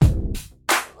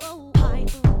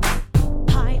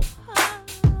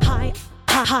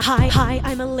Hi,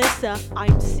 I'm Alyssa.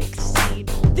 I'm 16.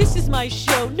 This is my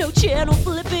show, no channel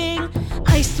flipping.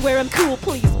 I swear I'm cool,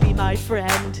 please be my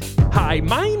friend. Hi,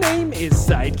 my name is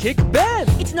Sidekick Ben.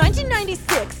 It's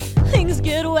 1996. Things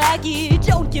get wacky.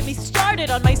 Don't get me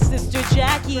started on my sister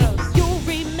Jackie. Gross. You'll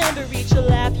remember each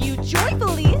laugh you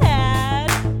joyfully had.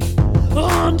 Oh,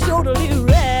 I'm totally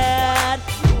rad.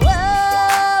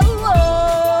 Whoa,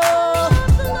 whoa.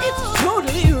 It's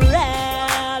totally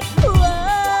rad.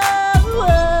 Whoa,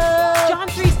 whoa. John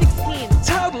 3:16.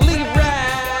 Totally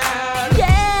rad. Yeah.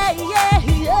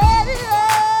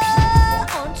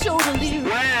 I'm totally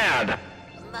Rad.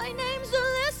 My name's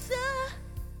Alyssa.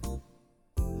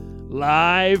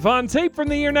 Live on tape from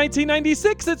the year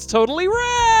 1996, it's Totally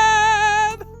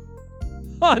Rad.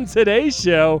 On today's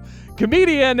show,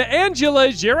 comedian Angela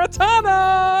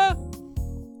Giratana.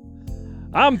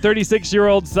 I'm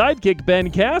 36-year-old Sidekick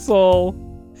Ben Castle.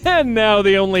 And now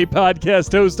the only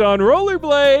podcast host on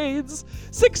rollerblades,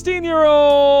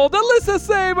 16-year-old Alyssa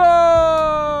Sabo.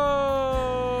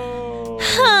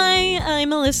 Hi, I'm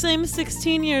Alyssa. I'm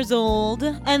 16 years old,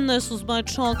 and this is my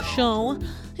talk show.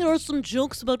 Here are some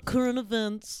jokes about current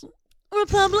events.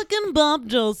 Republican Bob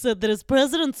Dole said that his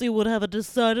presidency would have a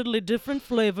decidedly different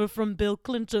flavor from Bill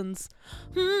Clinton's.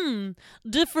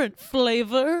 Different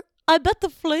flavor? I bet the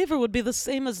flavor would be the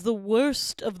same as the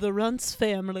worst of the Runts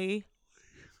family.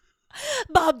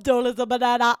 Bob Dole is a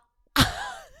banana.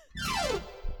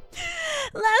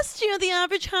 Last year, the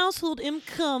average household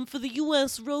income for the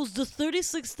U.S. rose to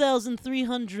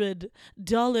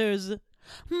 $36,300.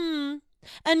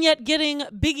 And yet getting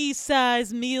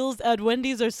biggie-size meals at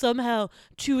Wendy's are somehow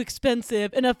too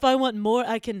expensive. And if I want more,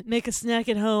 I can make a snack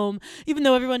at home. Even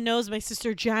though everyone knows my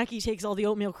sister Jackie takes all the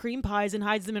oatmeal cream pies and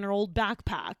hides them in her old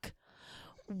backpack.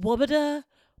 Wobbada.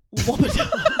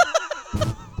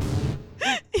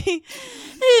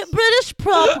 British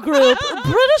prop group,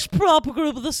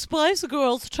 the Spice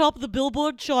Girls top the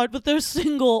Billboard chart with their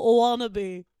single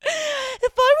Wannabe.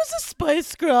 If I was a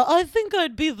Spice Girl, I think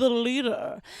I'd be the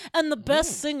leader and the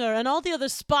best singer, and all the other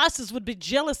Spices would be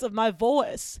jealous of my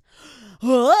voice.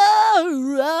 All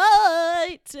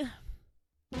right.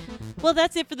 Well,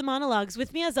 that's it for the monologues.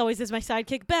 With me, as always, is my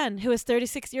sidekick Ben, who is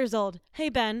 36 years old. Hey,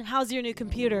 Ben, how's your new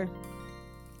computer?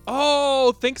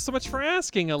 Oh, thanks so much for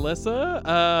asking,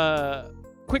 Alyssa.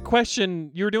 Quick question.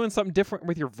 You were doing something different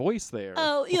with your voice there.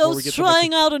 Oh, I was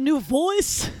trying out a new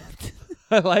voice.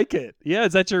 I like it. Yeah,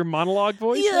 is that your monologue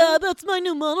voice? Yeah, that's my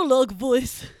new monologue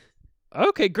voice.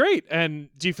 Okay, great. And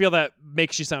do you feel that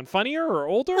makes you sound funnier or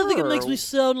older? I think it makes me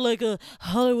sound like a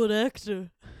Hollywood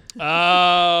actor.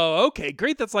 Oh, okay,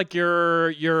 great. That's like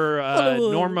your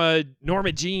Norma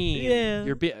Jean. Yeah.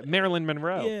 Your Marilyn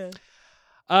Monroe. Yeah.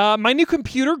 My new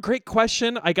computer, great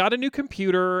question. I got a new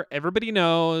computer. Everybody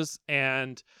knows,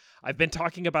 and I've been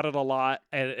talking about it a lot.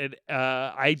 And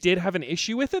I did have an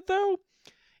issue with it, though.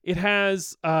 It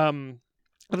has, I don't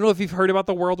know if you've heard about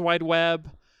the World Wide Web.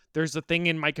 There's a thing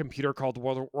in my computer called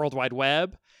World Wide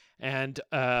Web, and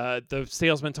the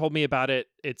salesman told me about it.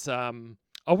 It's a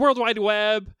World Wide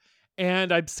Web,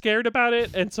 and I'm scared about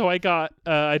it. And so I got,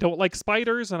 I don't like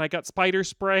spiders, and I got spider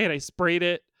spray, and I sprayed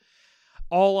it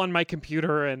all on my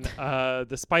computer, and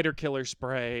the spider killer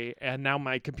spray, and now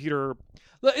my computer,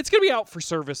 it's going to be out for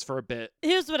service for a bit.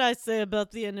 Here's what I say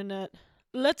about the internet.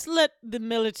 Let's let the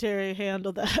military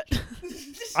handle that.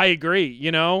 I agree.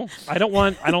 You know, I don't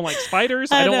like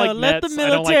spiders. I don't like let nets. the I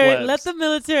don't like military, webs. let the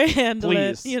military handle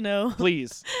Please. it, you know.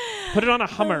 Please put it on a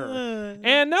Hummer.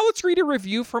 And now let's read a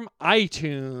review from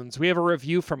iTunes. We have a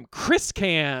review from Chris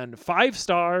Can, 5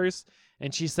 stars.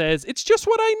 And she says, it's just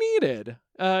what I needed.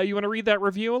 You want to read that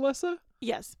review, Alyssa?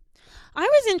 Yes. I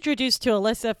was introduced to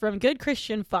Alyssa from Good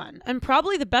Christian Fun. I'm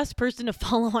probably the best person to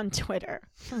follow on Twitter.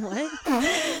 What?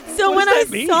 So when I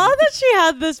saw that she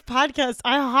had this podcast,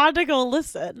 I had to go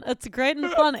listen. It's great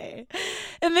and funny.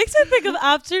 It makes me think of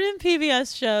afternoon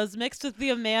PBS shows mixed with the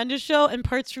Amanda Show and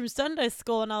parts from Sunday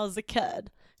school when I was a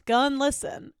kid. Go and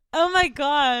listen. Oh my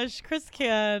gosh, Chris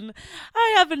Can.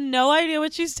 I have no idea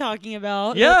what she's talking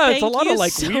about. Yeah, it's a lot of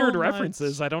like so weird much.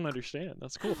 references I don't understand.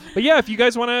 That's cool. But yeah, if you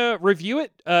guys want to review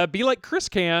it, be like Chris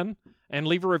Can and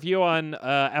leave a review on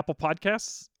Apple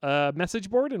Podcasts message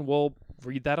board, and we'll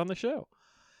read that on the show.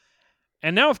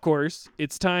 And now, of course,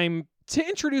 it's time to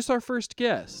introduce our first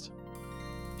guest.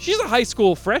 She's a high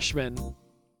school freshman,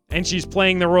 and she's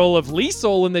playing the role of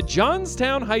Liesel in the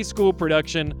Johnstown High School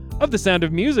production of The Sound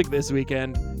of Music this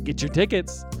weekend. Get your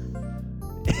tickets.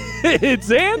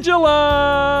 It's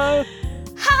Angela!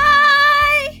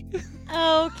 Hi!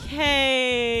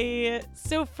 Okay.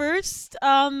 So first,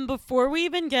 before we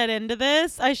even get into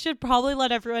this, I should probably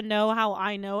let everyone know how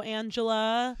I know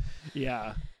Angela.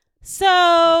 Yeah.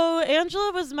 So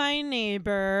Angela was my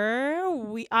neighbor.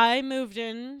 I moved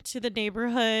into the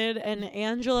neighborhood, and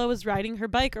Angela was riding her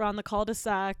bike around the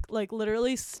cul-de-sac, like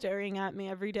literally staring at me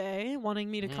every day,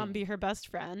 wanting me to come be her best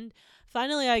friend.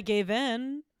 Finally, I gave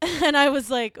in, and I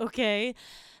was like, okay.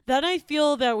 Then I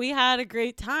feel that we had a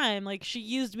great time. Like, she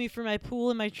used me for my pool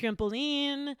and my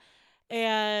trampoline,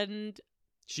 and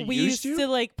we used to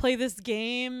like play this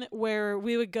game where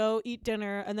we would go eat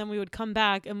dinner and then we would come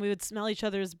back and we would smell each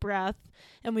other's breath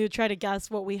and we would try to guess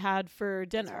what we had for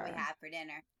dinner.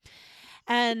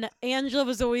 And Angela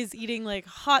was always eating like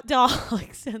hot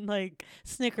dogs and like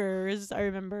Snickers, I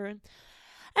remember.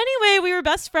 Anyway, we were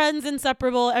best friends,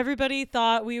 inseparable. Everybody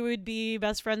thought we would be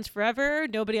best friends forever.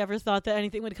 Nobody ever thought that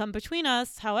anything would come between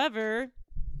us. However,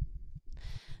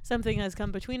 something has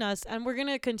come between us, and we're going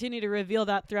to continue to reveal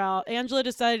that throughout. Angela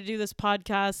decided to do this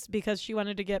podcast because she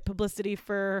wanted to get publicity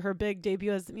for her big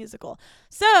debut as a musical.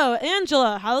 So,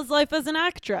 Angela, how's life as an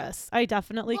actress? I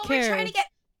definitely care.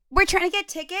 We're trying to get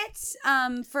tickets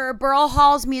for Burl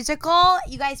Hall's musical.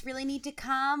 You guys really need to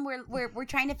come. We're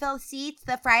trying to fill seats.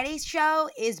 The Friday show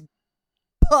is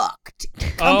booked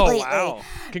completely. Oh, wow.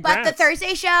 Congrats. But the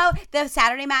Thursday show, the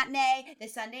Saturday matinee, the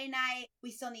Sunday night, we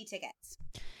still need tickets.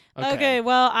 Okay,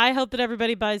 well, I hope that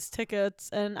everybody buys tickets,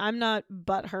 and I'm not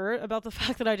butthurt about the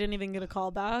fact that I didn't even get a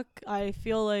call back. I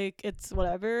feel like it's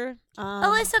whatever.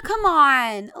 Alyssa, come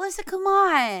on.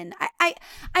 I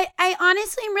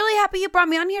honestly am really happy you brought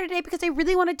me on here today because I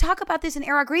really want to talk about this and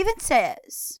air our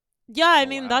grievances. Yeah, I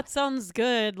mean, that sounds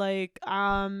good. Like,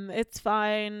 it's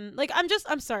fine. Like,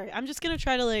 I'm sorry. I'm just going to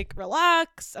try to, like,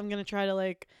 relax. I'm going to try to,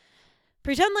 like,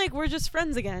 pretend like we're just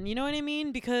friends again. You know what I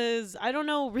mean? Because I don't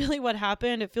know really what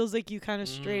happened. It feels like you kind of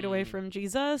strayed away from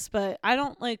Jesus, but I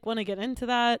don't, like, want to get into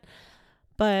that.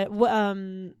 But,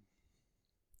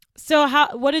 so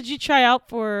what did you try out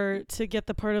for to get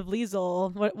the part of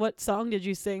Liesel? What song did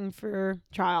you sing for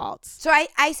tryouts? So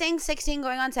I sang 16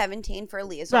 going on 17 for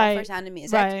Liesel for Sound of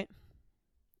Music. Right.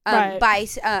 Right.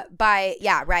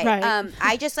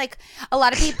 I just like a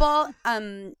lot of people,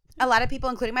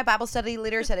 including my Bible study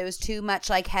leader, said it was too much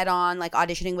like head on, like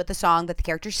auditioning with the song that the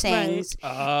character sings.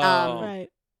 Right.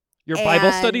 Your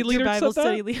Bible study leader Bible said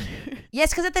study that? leader.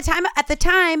 Yes, because at the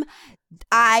time,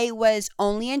 I was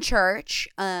only in church.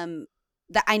 That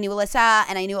I knew Alyssa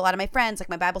and I knew a lot of my friends. Like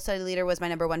my Bible study leader was my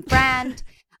number one friend.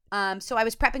 So I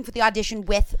was prepping for the audition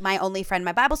with my only friend,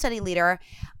 my Bible study leader,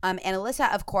 and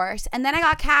Alyssa, of course. And then I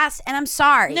got cast, and I'm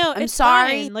sorry. No, I'm it's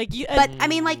sorry. fine. Like but I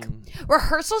mean, like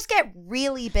rehearsals get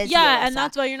really busy. Yeah, Alyssa. and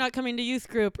that's why you're not coming to youth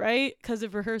group, right? Because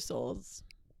of rehearsals.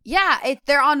 Yeah,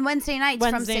 they're on Wednesday nights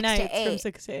from 6 nights to 8. From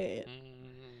 6 to 8.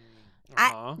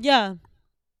 Yeah.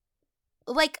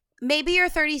 Like maybe your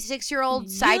 36-year-old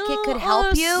sidekick could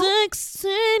help you.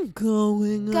 16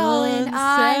 going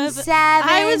on 7.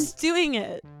 I was doing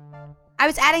it. I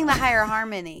was adding the higher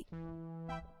harmony.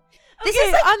 This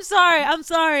is like, I'm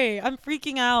sorry. I'm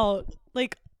freaking out.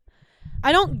 Like,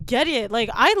 I don't get it. Like,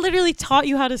 I literally taught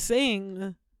you how to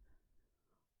sing.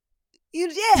 You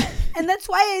did. And that's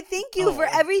why I thank you for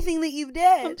everything that you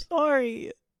did. I'm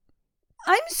sorry.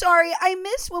 I'm sorry. I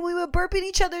miss when we would burp in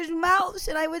each other's mouths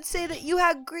and I would say that you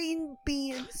had green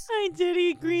beans. I did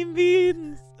eat green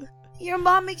beans. Your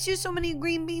mom makes you so many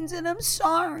green beans and I'm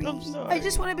sorry. I'm sorry. I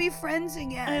just want to be friends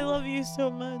again. I love you so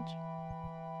much.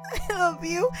 I love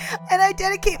you. And I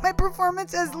dedicate my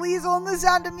performance as Liesel in The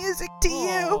Sound of Music to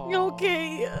you.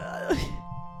 Okay.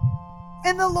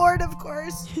 And the Lord, of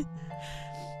course.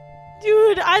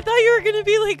 Dude, I thought you were gonna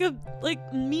be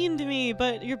like mean to me,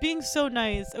 but you're being so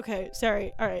nice. Okay,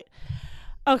 sorry. All right.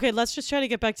 Okay, let's just try to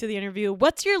get back to the interview.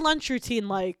 What's your lunch routine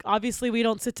like? Obviously, we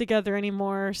don't sit together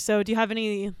anymore. So, do you have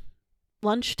any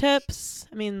lunch tips?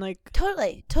 I mean, like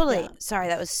totally. Yeah. Sorry,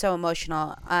 that was so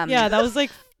emotional. Yeah, that was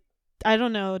like, I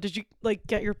don't know. Did you like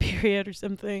get your period or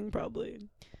something? Probably.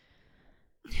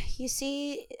 You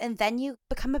see, and then you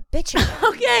become a bitch.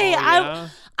 Okay, yeah.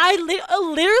 I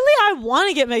literally I want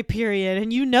to get my period,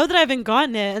 and you know that I haven't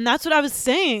gotten it, and that's what I was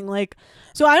saying. Like,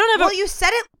 so I don't have. Well, you said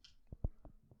it.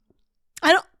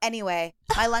 I don't. Anyway,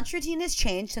 my lunch routine has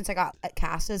changed since I got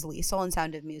cast as Liesel in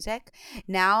Sound of Music.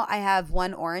 Now I have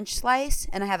one orange slice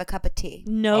and I have a cup of tea.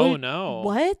 No. Oh no.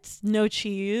 What? No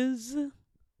cheese.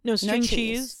 No string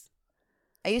cheese.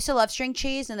 I used to love string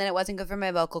cheese, and then it wasn't good for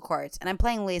my vocal cords. And I'm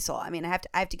playing Liesel. I mean, I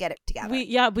have to get it together.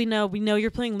 We know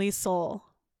you're playing Liesel.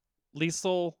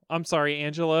 Liesel. I'm sorry,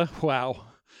 Angela. Wow.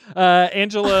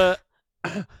 Angela,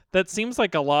 that seems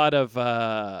like a lot of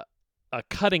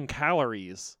cutting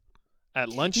calories at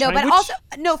lunchtime. No, but also,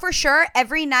 for sure,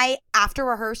 every night after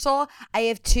rehearsal, I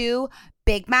have 2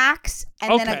 Big Macs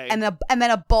and Okay.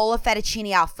 then a bowl of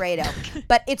fettuccine Alfredo.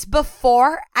 But it's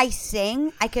before I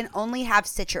sing. I can only have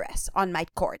citrus on my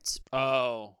chords.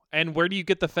 Oh, and where do you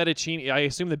get the fettuccine? I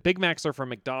assume the Big Macs are from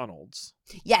McDonald's.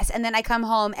 Yes, and then I come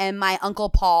home and my Uncle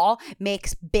Paul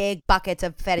makes big buckets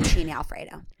of fettuccine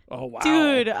Alfredo. Oh wow,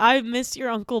 Dude, I miss your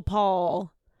Uncle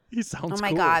Paul. he sounds. Oh my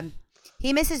cool. God.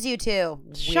 He misses you too.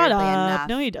 Shut weirdly up. enough.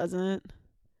 No, he doesn't.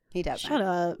 He doesn't. Shut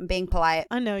up. I'm being polite.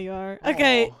 I know you are.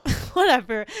 Okay,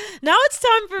 whatever. Now it's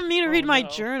time for me to read my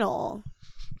journal.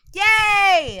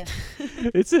 Yay!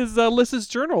 This is Alyssa's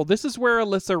journal. This is where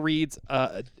Alyssa reads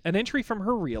an entry from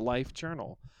her real life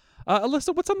journal.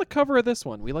 Alyssa, what's on the cover of this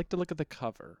one? We like to look at the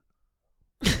cover.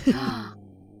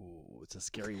 Ooh, it's a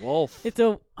scary wolf. It's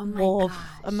a my wolf,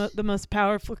 gosh. the most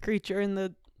powerful creature in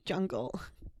the jungle.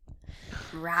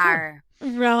 Rawr.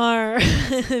 Roar.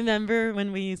 Remember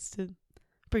when we used to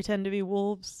pretend to be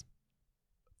wolves?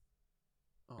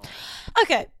 Oh.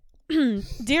 Okay.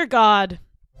 Dear God,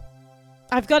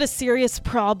 I've got a serious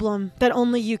problem that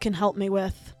only you can help me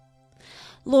with.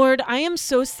 Lord, I am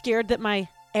so scared that my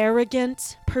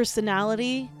arrogant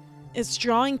personality is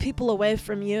drawing people away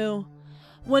from you,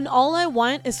 when all I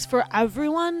want is for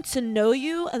everyone to know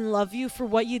you and love you for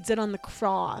what you did on the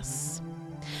cross.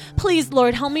 Please,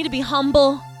 Lord, help me to be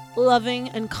humble, loving,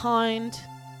 and kind.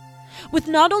 With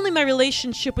not only my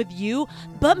relationship with you,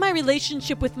 but my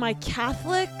relationship with my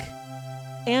Catholic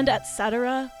and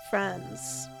etc.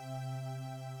 friends.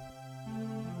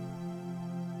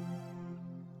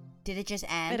 Did it just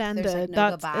end? It There's ended. like no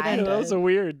That's- goodbye. it ended. That was a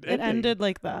weird. It ended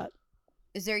like that.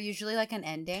 Is there usually like an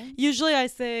ending? Usually I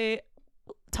say,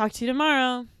 talk to you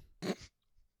tomorrow.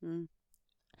 Hmm.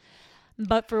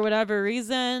 But for whatever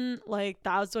reason, like,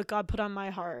 that was what God put on my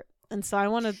heart. And so I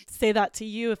want to say that to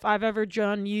you. If I've ever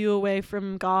drawn you away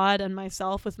from God and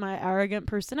myself with my arrogant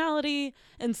personality,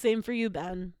 and same for you,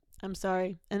 Ben. I'm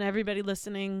sorry. And everybody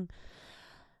listening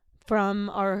from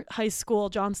our high school,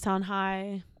 Johnstown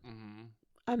High,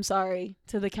 I'm sorry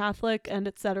to the Catholic and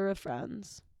etc.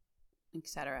 friends.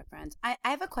 Etc. friends. I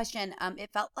have a question. It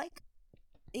felt like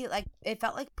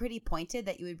pretty pointed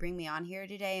that you would bring me on here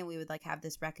today and we would like have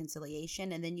this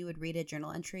reconciliation and then you would read a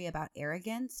journal entry about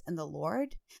arrogance and the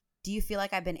Lord. Do you feel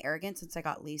like I've been arrogant since I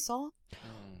got Liesel?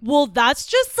 Well, that's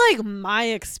just like my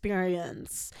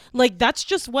experience. Like, that's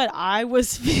just what I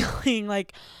was feeling.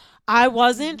 Like, I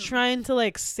wasn't trying to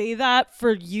like say that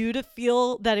for you to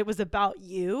feel that it was about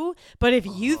you. But if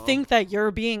you think that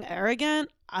you're being arrogant,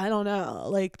 I don't know.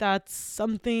 Like, that's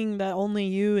something that only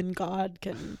you and God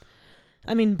can.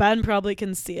 I mean, Ben probably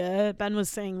can see it. Ben was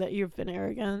saying that you've been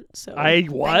arrogant. So I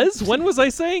was? When was I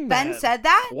saying that? Ben said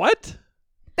that? What?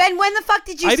 Ben, when the fuck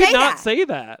did you I say did not that? say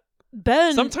that.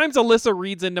 Ben. Sometimes Alyssa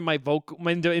reads into my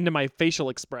into my facial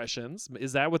expressions.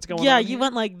 Is that what's going on? Yeah, here? you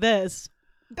went like this.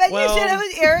 Ben, Well- you said I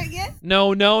was arrogant?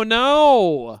 No, You said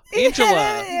I was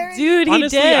Angela. arrogant? Dude, he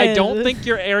Honestly, did. I don't think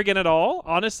you're arrogant at all.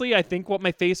 Honestly, I think what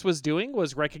my face was doing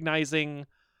was recognizing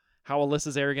how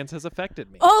Alyssa's arrogance has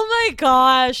affected me. Oh my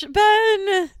gosh,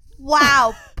 Ben.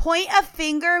 Wow. Point a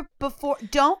finger before.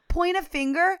 Don't point a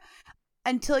finger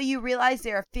until you realize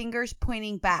there are fingers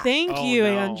pointing back. Thank Oh, you,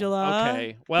 no. Angela.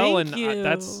 Okay. Well, Thank and you.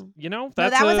 that's No,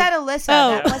 that's that was a- at Alyssa.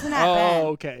 Oh. That wasn't at Ben. Oh,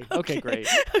 okay. Okay, great.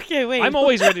 Okay, wait. I'm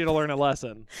always ready to learn a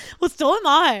lesson. Well, so am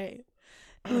I.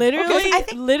 Literally, Okay, I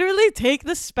think- literally take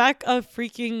the speck of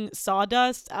freaking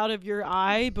sawdust out of your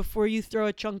eye before you throw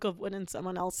a chunk of wood in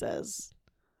someone else's.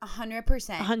 100%.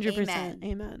 100%. Amen.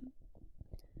 Amen.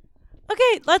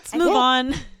 Okay, let's I move think-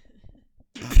 on.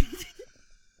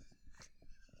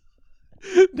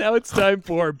 Now it's time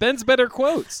for Ben's Better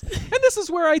Quotes. And this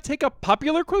is where I take a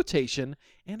popular quotation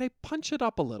and I punch it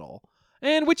up a little.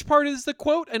 And which part is the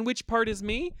quote and which part is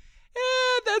me?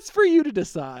 That's for you to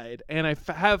decide. And I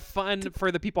have fun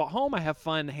for the people at home. I have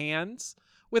fun hands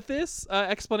with this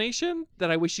explanation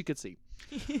that I wish you could see.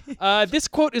 This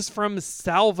quote is from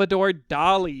Salvador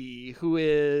Dali, who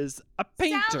is a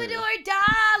painter. Salvador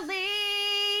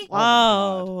Dali.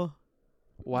 Wow.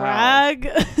 Wow. Brag.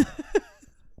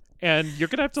 And you're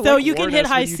gonna have to So like, you can warn hit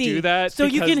us high when you C. do that. So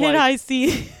you because, can hit like, high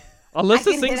C. I Alyssa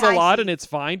can sings hit a lot high and C. it's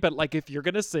fine, but like if you're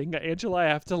gonna sing, Angela, I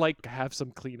have to like have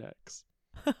some Kleenex.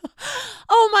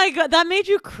 Oh my god, that made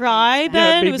you cry, Ben.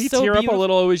 Yeah, it made it was me so tear beautiful. up a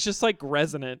little. It was just like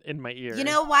resonant in my ear. You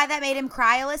know why that made him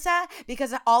cry, Alyssa?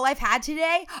 Because all I've had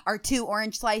today are 2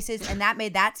 orange slices, and that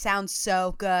made that sound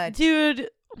so good. Dude,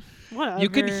 Whatever. You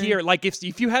could hear, like,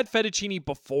 if you had fettuccine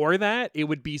before that, it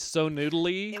would be so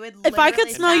noodly. It would If I could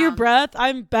literally smell your sound- breath,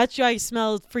 I bet you I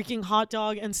smell freaking hot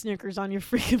dog and Snickers on your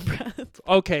freaking breath.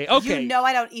 Okay. You know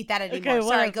I don't eat that anymore. Okay, Sorry,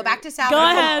 whatever. go back to Go Salvador.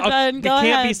 ahead, Ben. You Go can't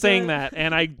ahead. be saying do it. that.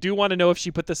 And I do want to know if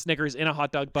she put the Snickers in a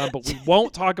hot dog bun, but we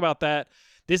won't talk about that.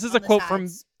 This is On a the quote from.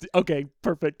 sides. Okay,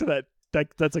 perfect.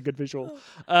 That's a good visual.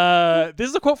 This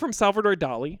is a quote from Salvador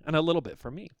Dali and a little bit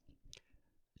from me.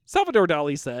 Salvador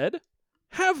Dali said,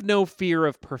 "Have no fear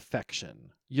of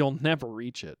perfection. You'll never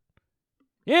reach it."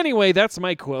 Anyway, that's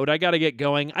my quote. I gotta get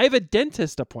going. I have a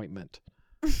dentist appointment.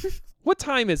 What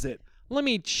time is it? Let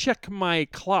me check my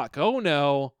clock. Oh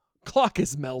no, clock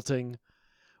is melting.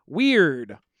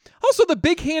 Weird. Also, the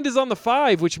big hand is on the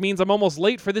 5, which means I'm almost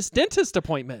late for this dentist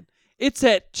appointment. It's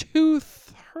at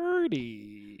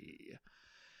 2:30.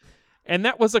 And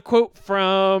that was a quote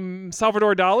from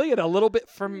Salvador Dali and a little bit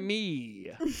from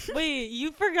me. Wait,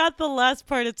 you forgot the last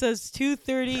part. It says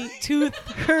 2:30.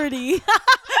 2:30.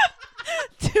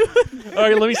 All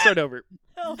right, let me start over.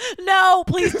 No,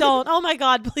 please don't. Oh my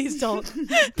God, please don't.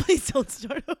 Please don't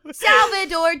start over.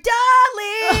 Salvador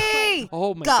Dali.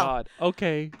 Oh my Go. God.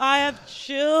 Okay. I have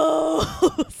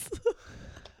chills.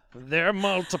 They're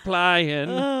multiplying.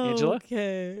 Angela?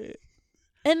 Okay.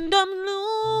 And I'm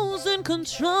losing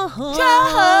control.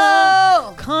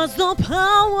 Joe. Cause the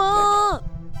power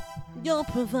you're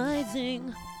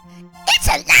providing. It's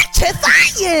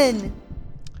electrifying.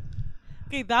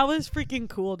 Okay, that was freaking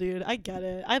cool, dude. I get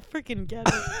it. I freaking get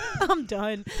it. I'm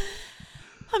done.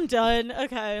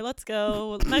 Okay, let's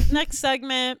go. Next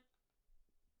segment.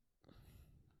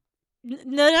 The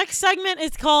next segment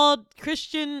is called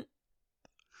Christian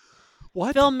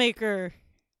What? Filmmaker.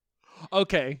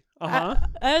 Okay. Uh-huh.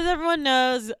 As everyone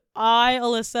knows, I,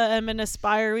 Alyssa, am an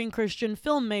aspiring Christian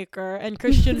filmmaker and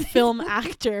Christian film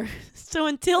actor. So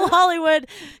until Hollywood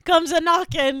comes a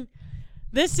knocking,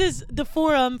 this is the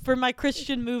forum for my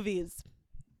Christian movies.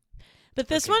 But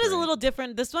this Okay, one is a great. little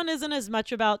different. This one isn't as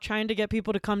much about trying to get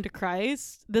people to come to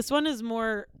Christ. This one is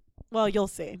more, well, you'll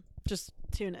see. Just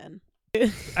tune in.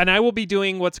 And I will be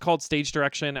doing what's called stage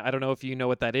direction. I don't know if you know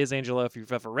what that is, Angela, if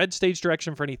you've ever read stage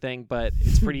direction for anything, but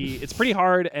it's pretty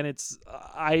hard, and it's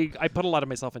I put a lot of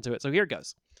myself into it. So here it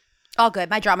goes. All good.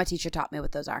 My drama teacher taught me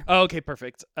what those are. Okay,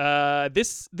 perfect.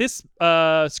 This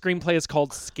screenplay is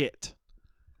called Skit,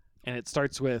 and it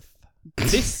starts with,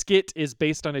 "This skit is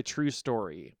based on a true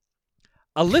story.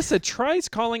 Alyssa tries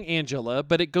calling Angela,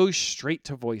 but it goes straight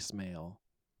to voicemail.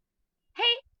 Hey,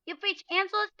 you've reached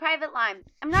Angela's private line.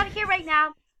 I'm not here right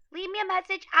now. Leave me a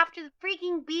message after the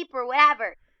freaking beep or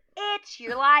whatever. It's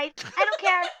your life. I don't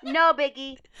care. No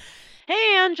biggie.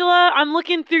 Hey, Angela, I'm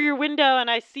looking through your window and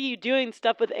I see you doing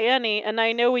stuff with Annie, and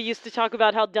I know we used to talk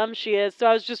about how dumb she is, so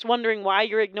I was just wondering why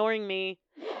you're ignoring me.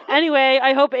 Anyway,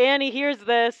 I hope Annie hears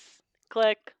this.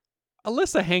 Click.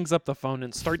 Alyssa hangs up the phone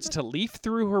and starts to leaf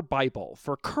through her Bible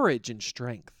for courage and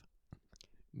strength.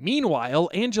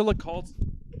 Meanwhile, Angela calls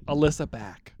Alyssa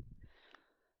back.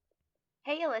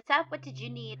 Hey, Alyssa, what did you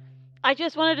need? I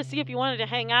just wanted to see if you wanted to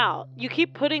hang out. You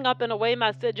keep putting up an away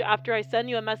message after I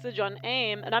send you a message on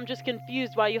AIM, and I'm just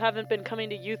confused why you haven't been coming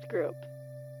to youth group.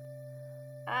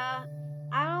 I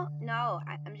don't know.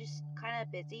 I'm just kind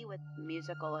of busy with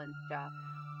musical and stuff.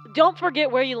 Don't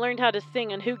forget where you learned how to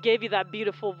sing and who gave you that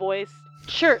beautiful voice.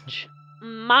 Church.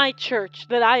 My church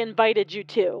that I invited you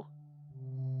to.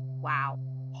 Wow.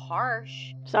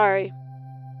 Harsh. Sorry.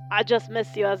 I just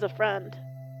miss you as a friend.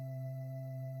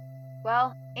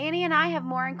 Well, Annie and I have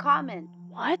more in common.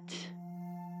 What?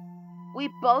 We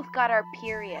both got our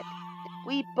period.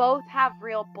 We both have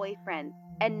real boyfriends,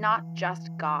 and not just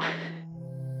God.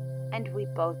 And we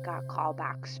both got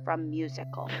callbacks from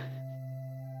musical.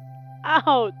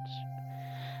 Ouch.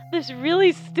 This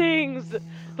really stings.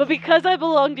 But because I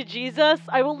belong to Jesus,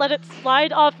 I will let it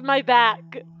slide off my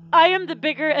back. I am the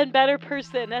bigger and better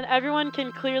person, and everyone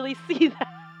can clearly see that.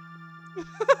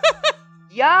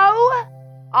 You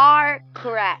are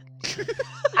correct.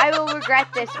 I will regret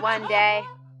this one day.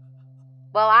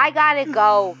 Well, I gotta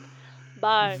go.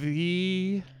 Bye.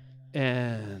 The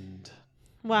end.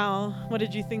 Wow. What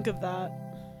did you think of that?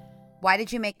 Why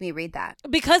did you make me read that?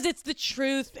 Because it's the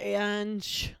truth,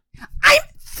 Ange. I'm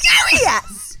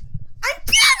furious! I'm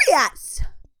furious!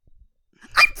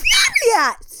 I'm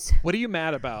furious! What are you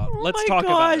mad about? Oh Let's my talk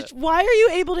about gosh. it. Why are you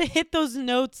able to hit those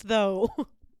notes, though?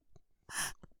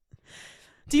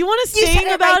 Do you want to You said sing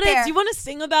it about right it? there. Do you want to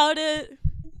sing about it?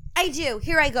 I do.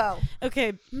 Here I go.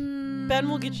 Okay, Ben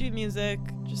will get you music.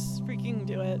 Just freaking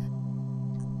do it.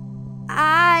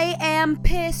 I am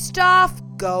pissed off,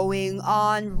 going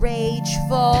on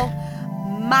rageful.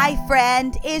 My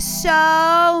friend is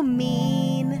so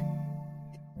mean.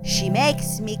 She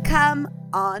makes me come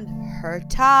on her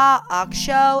talk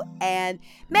show and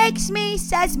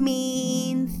says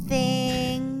mean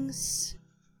things.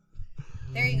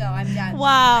 There you go. I'm done.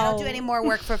 Wow. I don't do any more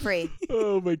work for free.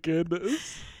 Oh my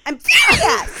goodness. I'm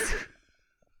furious.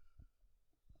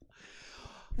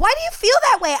 Why do you feel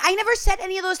that way? I never said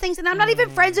any of those things, and I'm not even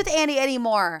friends with Annie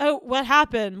anymore. Oh, what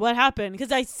happened? What happened?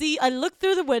 Because I look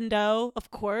through the window, of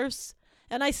course,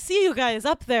 and I see you guys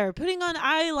up there putting on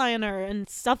eyeliner and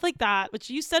stuff like that, which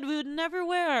you said we would never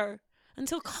wear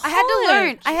until college. I had to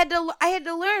learn. I had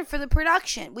to learn for the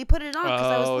production. We put it on because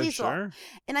I was Liesl, Sure.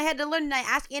 and I had to learn. And I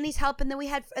asked Annie's help, and then we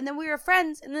were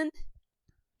friends, and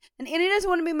Annie doesn't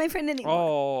want to be my friend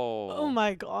anymore. Oh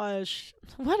my gosh.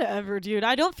 Whatever, dude.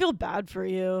 I don't feel bad for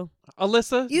you.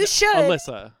 Alyssa? You should.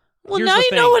 Alyssa. Well, here's now the you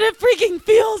thing. know what it freaking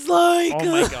feels like.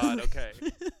 Oh my god, okay.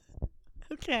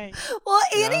 Okay. Well,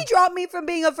 Annie Yeah. dropped me from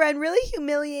being a friend really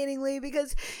humiliatingly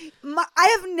because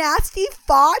I have nasty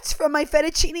thoughts from my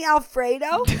fettuccine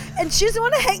Alfredo, and she doesn't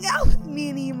want to hang out with me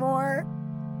anymore.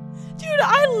 Dude,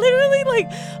 I literally,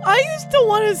 I used to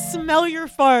want to smell your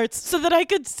farts so that I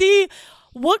could see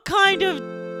what kind of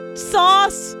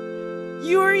sauce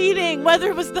you were eating, whether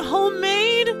it was the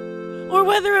homemade or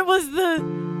whether it was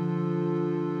the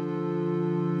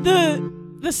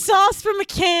sauce from a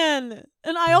can.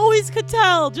 And I always could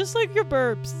tell, just like your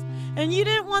burps. And you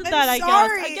didn't want that, I guess.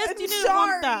 I guess you didn't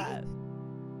want that.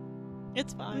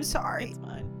 It's fine. I'm sorry. It's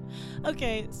fine.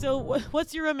 Okay, so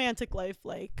what's your romantic life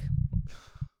like?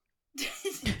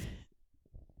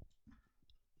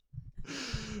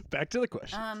 Back to the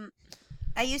question.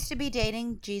 I used to be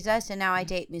dating Jesus, and now I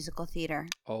date musical theater.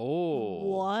 Oh.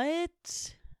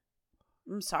 What?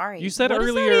 I'm sorry. You said what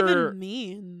earlier. does that even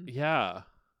mean? Yeah.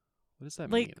 What does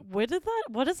that Like, mean? what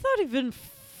does that even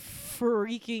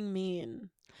freaking mean?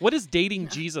 What does dating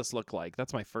Jesus look like?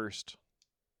 That's my first.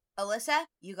 Alyssa,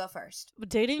 you go first.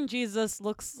 Dating Jesus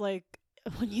looks like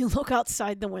when you look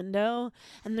outside the window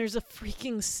and there's a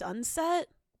freaking sunset.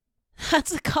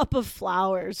 That's a cup of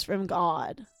flowers from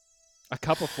God. A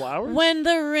cup of flowers? When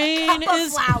the rain cup of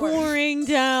is flowers. pouring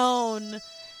down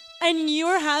and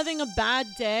you're having a bad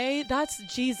day, that's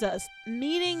Jesus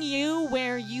meeting you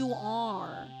where you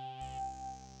are.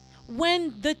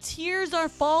 When the tears are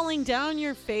falling down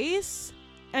your face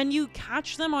and you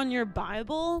catch them on your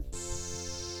Bible,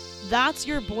 that's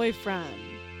your boyfriend,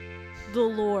 the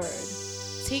Lord,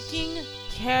 taking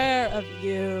care of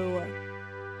you.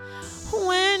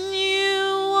 When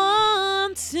you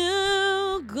want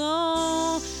to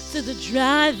go to the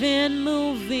drive-in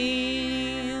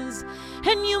movies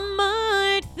and you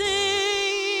might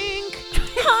think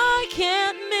I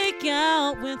can't make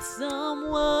out with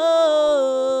someone,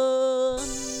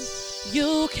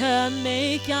 you can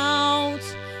make out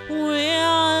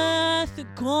with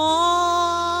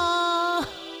God.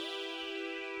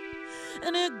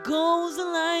 And it goes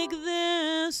like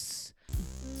this.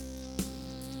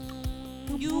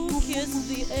 You kiss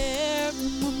the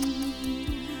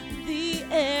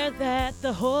air that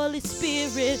the Holy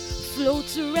Spirit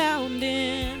floats around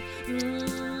in.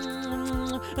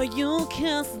 You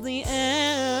kiss the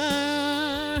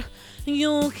air.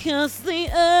 You kiss the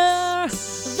air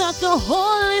that the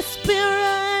Holy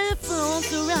Spirit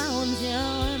floats around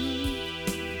in.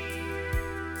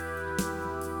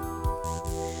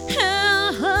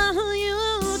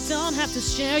 You don't have to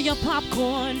share your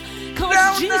popcorn,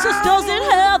 'cause Jesus doesn't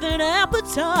have an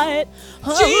appetite.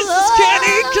 Jesus can't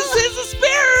eat 'cause he's a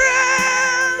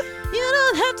spirit! You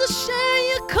don't have to share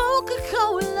your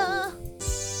Coca-Cola.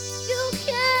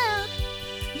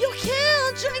 You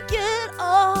can't drink it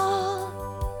all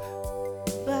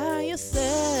by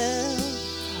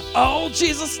yourself. All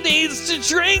Jesus needs to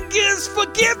drink is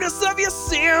forgiveness of your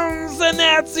sins, and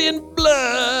that's in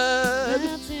blood.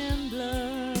 That's in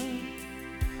blood.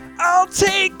 I'll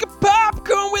take a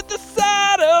popcorn with a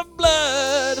side of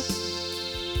blood.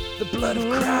 The blood of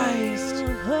Christ.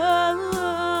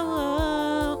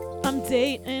 Oh, I'm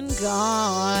dating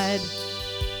God.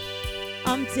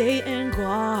 I'm dating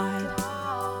God.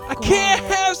 I can't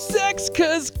have sex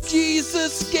 'cause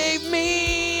Jesus gave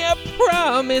me a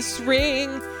promise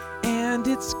ring, and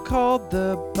it's called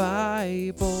the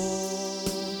Bible.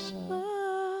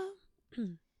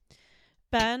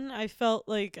 Ben, I felt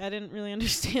like I didn't really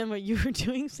understand what you were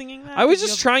doing singing that. I was 'cause you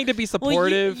just have- trying to be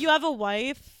supportive. you have a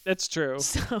wife, That's true.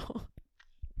 so.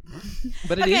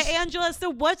 But it Okay, is. Angela, so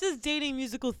what does dating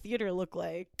musical theater look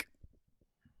like?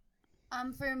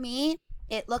 For me,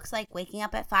 it looks like waking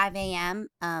up at 5 a.m.,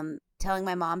 telling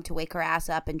my mom to wake her ass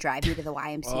up and drive me to the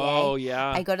YMCA. Oh, yeah.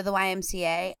 I go to the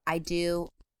YMCA. I do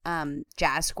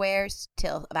jazz squares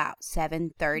till about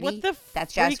 7:30. What the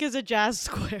That's freak jazz. is a jazz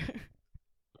square?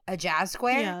 A jazz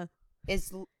square Yeah.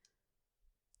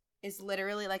 is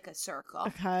literally like a circle.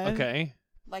 Okay. Okay.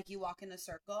 Like you walk in a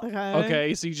circle. Okay.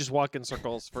 Okay. So you just walk in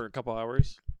circles for a couple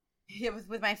hours. Yeah,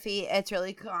 with my feet, it's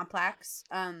really complex.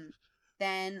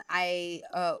 Then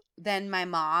my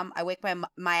mom, I wake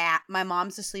my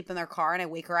mom's asleep in their car, and I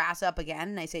wake her ass up again,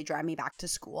 and I say, drive me back to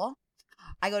school.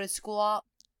 I go to school,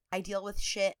 I deal with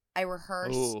shit, I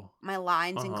rehearse Ooh. my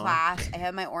lines in Uh-huh. class, I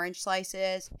have my orange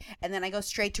slices, and then I go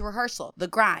straight to rehearsal. The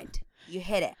grind. You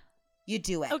hit it. You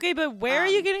do it. Okay, but where are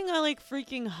you Um, getting a like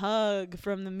freaking hug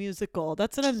from the musical?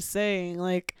 That's what I'm saying.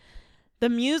 Like, the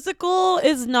musical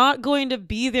is not going to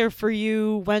be there for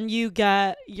you when you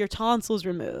get your tonsils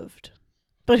removed.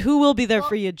 But who will be there Well-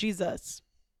 for you? Jesus.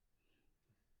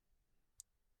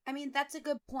 I mean, that's a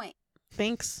good point.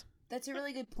 Thanks. That's a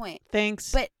really good point.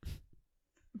 Thanks. But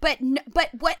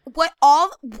what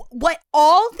all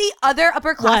the other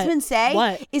upperclassmen say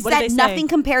What? is What do that they say? nothing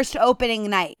compares to opening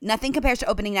night. Nothing compares to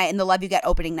opening night and the love you get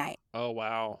opening night. Oh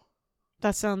wow.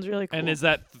 That sounds really cool. And is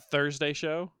that the Thursday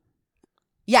show?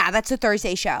 Yeah, that's a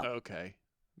Thursday show. Okay.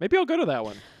 Maybe I'll go to that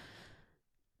one.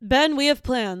 Ben, we have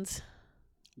plans.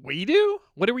 We do?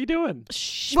 What are we doing?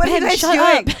 Shh, What are you Ben, guys shut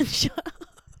doing? up. Ben, shut up.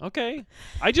 Okay.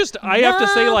 I have to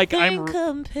say, like, Nothing I'm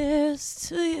compares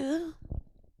to you.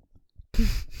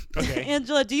 okay.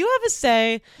 Angela, do you have a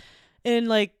say in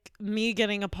like me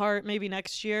getting a part maybe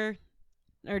next year?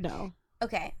 Or no?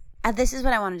 Okay. This is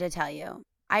what I wanted to tell you.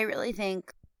 I really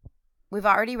think we've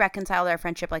already reconciled our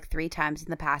friendship like 3 times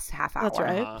in the past half hour. That's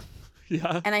right.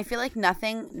 Yeah. And I feel like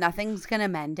nothing's gonna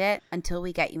mend it until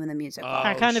we get you in the musical.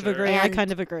 I Oh, kind of sure. agree. I And-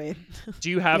 kind of agree. Do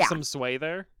you have Yeah. some sway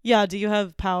there? Yeah, do you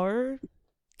have power?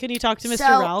 Can you talk to Mr.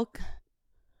 So- Ralk?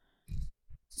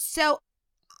 So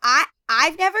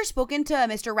I've never spoken to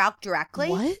Mr. Ralph directly.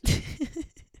 What?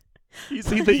 He's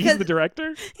the Because-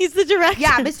 director? He's the director.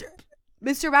 Yeah,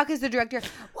 Mr. Ralph is the director.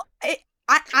 Well,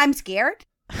 I'm scared.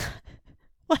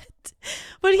 What?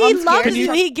 But he I'm loves scared. you.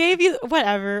 Can He gave you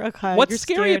whatever. Okay. What's you're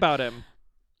scary scared. about him?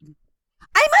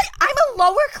 I'm a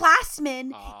lower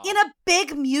classman Aw. in a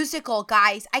big musical,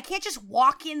 guys. I can't just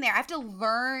walk in there. I have to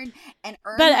learn and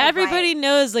earn. But the everybody right.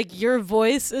 knows, like, your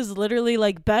voice is literally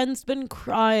like Ben's been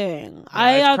crying.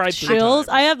 I I've have cried 3 chills.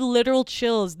 times. I have literal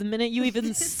chills the minute you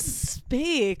even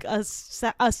speak a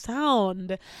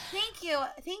sound. Thank you.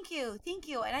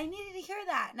 And I needed to hear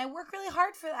that, and I work really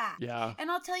hard for that. Yeah. And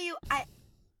I'll tell you,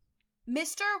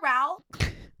 Mr. Ralph,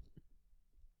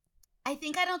 I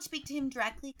think I don't speak to him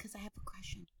directly because I have a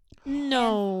question.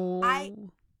 No. I-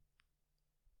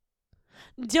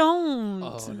 Don't.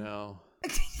 Oh no.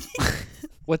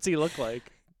 What's he look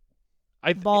like?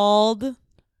 Bald.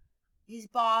 He's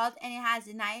bald and he has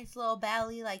a nice little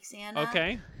belly like Santa.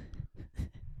 Okay.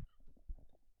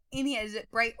 And he has a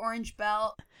bright orange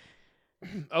belt.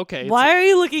 Okay. Why are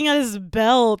you looking at his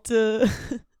belt?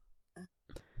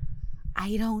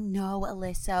 I don't know,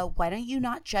 Alyssa. Why don't you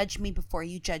not judge me before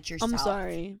you judge yourself? I'm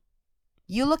sorry.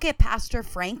 You look at Pastor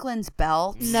Franklin's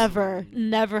belt. Never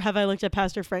have I looked at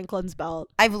Pastor Franklin's belt.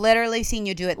 I've literally seen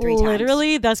you do it 3 times.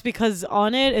 Literally, that's because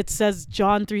on it says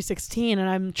John 3:16, and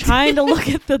I'm trying to look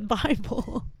at the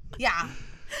Bible. Yeah.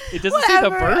 It doesn't say the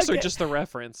Whatever, verse or okay. just the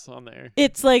reference on there.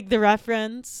 It's like the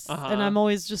reference, Uh-huh. and I'm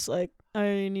always just like,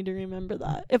 I need to remember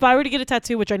that. If I were to get a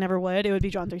tattoo, which I never would, it would be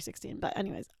John 3:16. But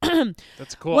anyways,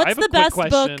 That's cool. What's I have a the quick best book-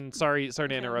 question. Sorry to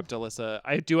Okay. interrupt, Alyssa.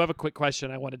 I do have a quick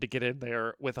question I wanted to get in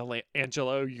there with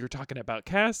Angelo. You're talking about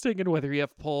casting and whether you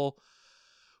have pull.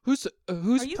 Who's are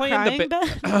you playing crying, the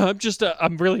Ben?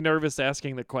 I'm really nervous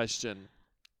asking the question.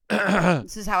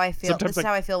 This is how I feel. Sometimes This is I-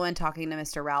 how I feel when talking to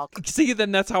Mr. Ralph. See,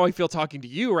 then that's how I feel talking to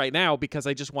you right now because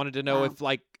I just wanted to know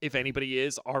Oh. if anybody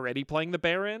is already playing the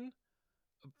Baron,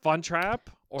 Von Trapp,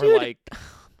 or Dude. like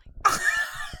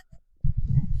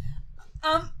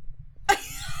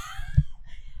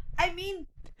I mean,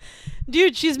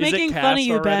 Dude, she's it making fun Cass of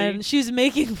you, already? Ben. She's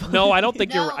making fun. no, of I don't you.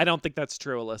 think No. I don't think that's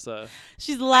true, Alyssa.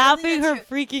 She's laughing her that's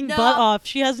freaking No. butt off.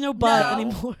 She has no butt No.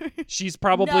 anymore. She's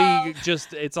probably No.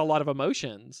 just it's a lot of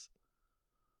emotions.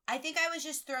 I think I was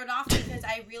just thrown off because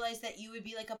I realized that you would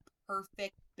be like a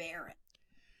perfect Baron.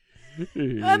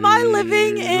 Am I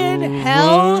living in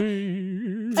hell?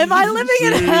 Am I living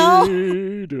in hell?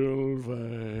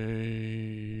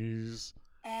 Edelweiss.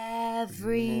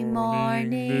 Every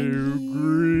morning.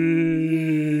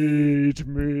 Greet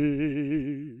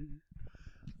me.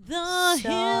 The So-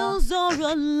 hills are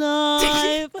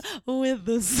alive with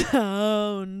the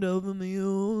sound of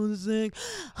music.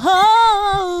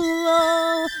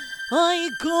 Oh, I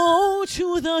go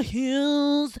to the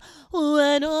hills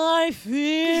when I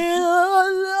feel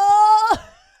alone.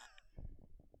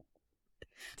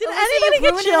 Did Alyssa, anybody you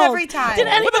get ruin it chills? every time. Did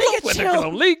anybody get When I can chills?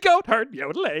 only goat herd,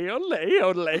 yodelay, yodelay,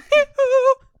 yodelay.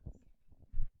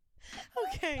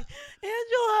 Okay,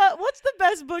 Angela, what's the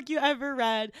best book you ever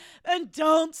read? And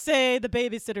don't say The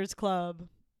Babysitter's Club.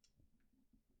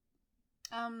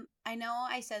 I know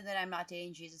I said that I'm not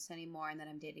dating Jesus anymore and that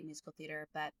I'm dating musical theater,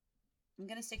 but I'm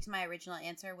gonna stick to my original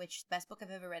answer, which the best book I've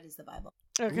ever read is the Bible.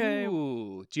 Okay.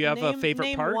 Ooh, do you have a favorite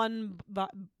name part? one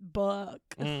book.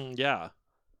 Yeah.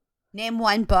 Name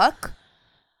one book.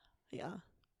 Yeah.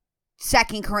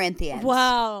 2 Corinthians.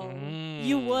 Wow.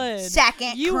 You Mm. would.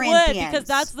 2 You Corinthians. would, because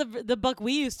that's the book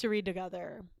we used to read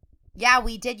together. Yeah,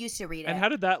 we did used to read it. And how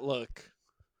did that look?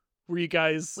 Were you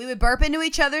guys? We would burp into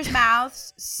each other's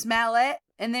mouths, smell it,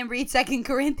 and then read 2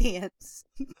 Corinthians.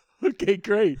 Okay,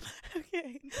 great.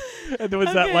 Okay. And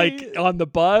was that like Okay. on the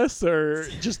bus or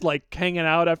just like hanging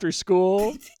out after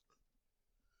school?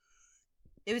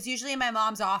 It was usually in my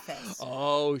mom's office.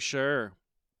 Oh, sure.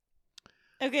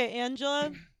 Okay,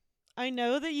 Angela, I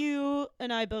know that you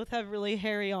and I both have really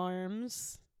hairy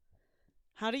arms.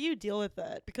 How do you deal with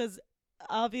it? Because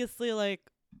obviously, like,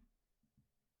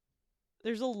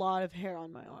 there's a lot of hair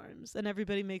on my arms, and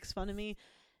everybody makes fun of me,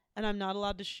 and I'm not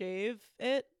allowed to shave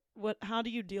it. How do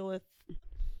you deal with?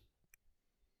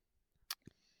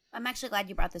 I'm actually glad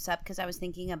you brought this up because I was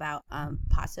thinking about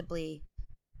possibly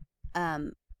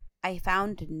I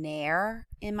found Nair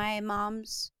in my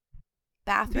mom's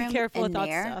bathroom. Be careful with and that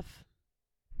Nair- stuff.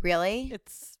 Really?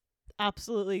 It's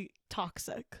absolutely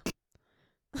toxic.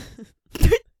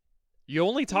 You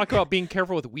only talk about being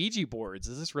careful with Ouija boards.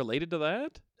 Is this related to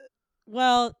that?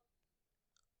 Well,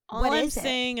 all What I'm is it?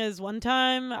 saying is one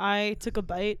time I took a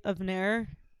bite of Nair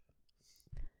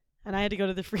and I had to go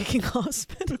to the freaking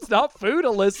hospital. It's not food,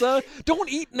 Alyssa. Don't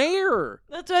eat Nair.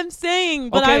 That's what I'm saying.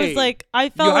 But I was Okay. like, I You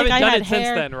felt like haven't I done had it hair.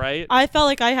 since then, right? I felt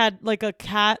like I had like a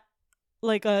cat,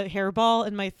 like a hairball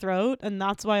in my throat, and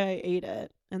that's why I ate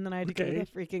it. And then I had to go to Okay. the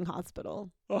freaking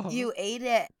hospital. Oh. You ate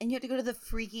it and you had to go to the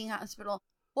freaking hospital.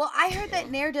 Well, I heard that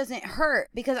Nair doesn't hurt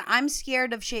because I'm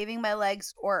scared of shaving my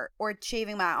legs or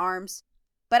shaving my arms.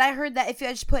 But I heard that if you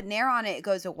just put Nair on it, it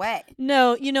goes away.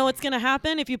 No, you know what's going to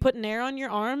happen? If you put Nair on your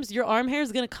arms, your arm hair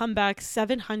is going to come back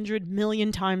 700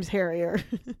 million times hairier.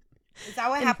 Is that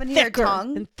what And happened to your thicker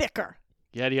tongue? And thicker.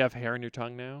 Yeah, do you have hair on your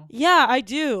tongue now? Yeah, I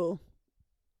do.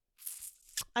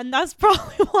 And that's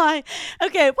probably why.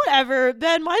 Okay, whatever.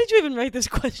 Ben, why did you even write this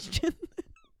question?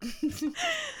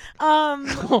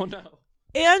 Oh, no.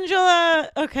 Angela,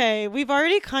 okay, we've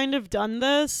already kind of done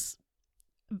this,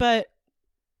 but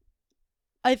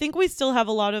I think we still have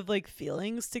a lot of like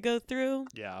feelings to go through.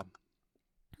 Yeah.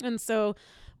 And so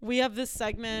we have this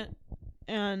segment,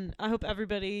 and I hope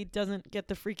everybody doesn't get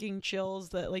the freaking chills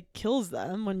that like kills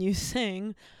them when you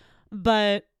sing,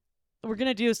 but we're going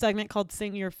to do a segment called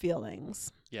Sing Your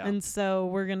Feelings. Yeah. And so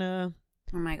we're going to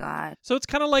Oh my God. So it's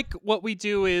kind of like what we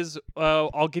do is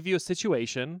I'll give you a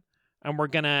situation and we're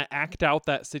going to act out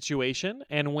that situation.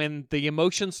 And when the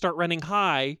emotions start running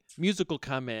high, music will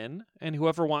come in and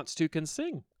whoever wants to can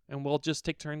sing. And we'll just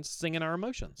take turns singing our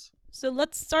emotions. So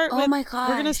let's start Oh with my we're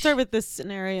going to gosh. start with this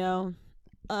scenario.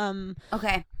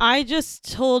 Okay. I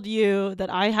just told you that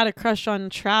I had a crush on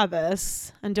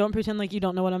Travis, and don't pretend like you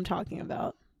don't know what I'm talking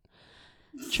about.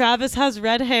 Travis has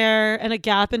red hair and a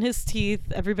gap in his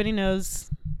teeth. Everybody knows.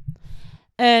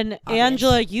 And Obvious.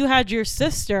 Angela, you had your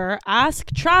sister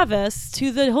ask Travis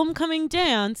to the homecoming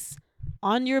dance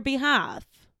on your behalf.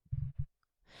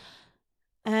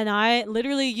 And I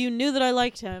literally, you knew that I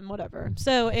liked him, whatever.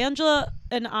 So Angela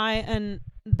and I and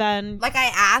Ben. Like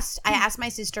I asked my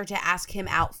sister to ask him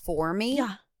out for me.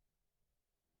 Yeah.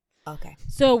 Okay.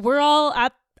 So we're all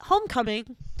at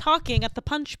homecoming talking at the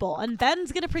punch bowl, and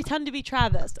Ben's gonna pretend to be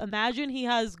Travis. Imagine he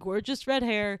has gorgeous red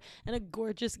hair and a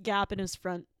gorgeous gap in his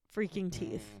front freaking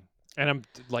teeth. And I'm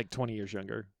like 20 years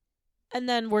younger. And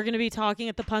then we're gonna be talking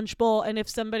at the punch bowl, and if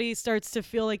somebody starts to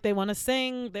feel like they want to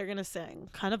sing, they're gonna sing,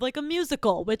 kind of like a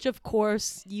musical, which of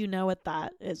course you know what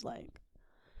that is like.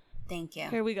 Thank you.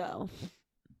 Here we go.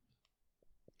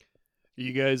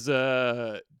 You guys,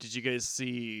 did you guys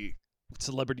see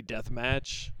Celebrity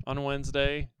Deathmatch on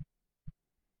Wednesday?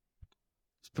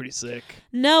 It's pretty sick.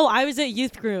 No, I was at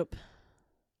youth group.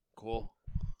 Cool.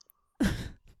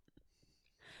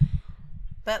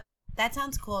 But that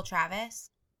sounds cool, Travis.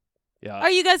 Yeah.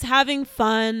 Are you guys having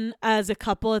fun as a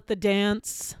couple at the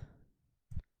dance?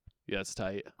 Yeah, it's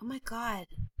tight. Oh my God.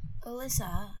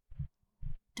 Alyssa,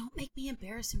 don't make me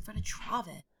embarrassed in front of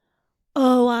Travis.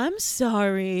 Oh, I'm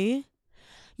sorry.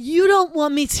 You don't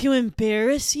want me to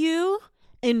embarrass you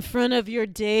in front of your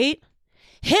date?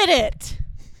 Hit it!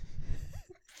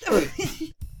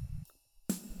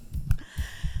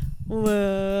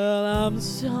 Well, I'm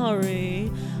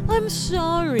sorry. I'm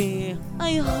sorry.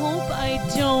 I hope I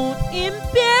don't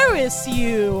embarrass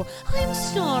you. I'm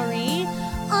sorry.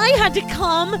 I had to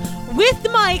come with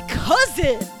my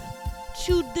cousin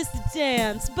to this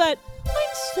dance, but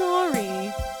I'm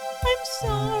sorry. I'm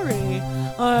sorry.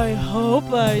 I hope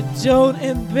I don't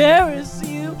embarrass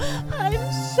you.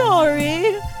 I'm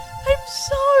sorry. I'm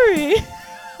sorry.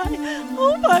 I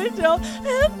hope I don't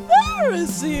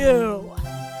embarrass you.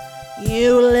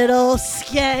 You little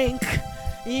skank.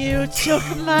 You took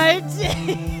my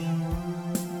day.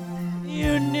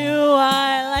 You knew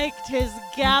I liked his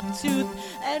gap tooth,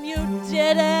 and you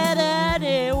did it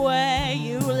anyway.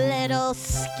 You little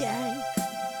skank.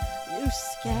 You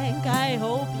skank. I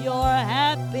hope you're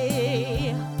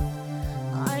happy.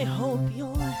 I hope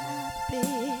you're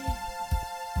happy.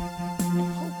 I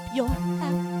hope you're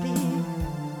happy.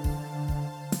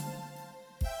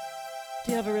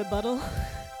 Do you have a rebuttal?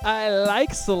 I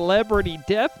like Celebrity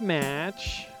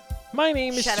Deathmatch. My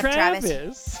name is Shut up, Travis.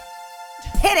 Travis.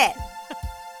 Hit it!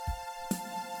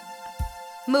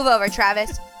 Move over,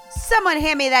 Travis. Someone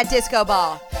hand me that disco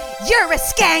ball. You're a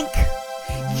skank!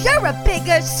 You're a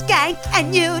bigger skank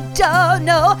and you don't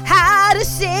know how to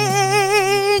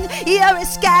sing! You're a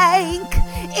skank!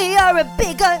 You're a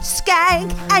bigger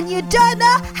skank and you don't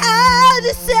know how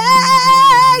to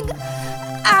sing!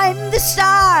 I'm the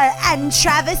star and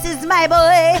Travis is my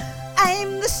boy.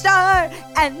 I'm the star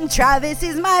and Travis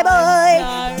is my boy.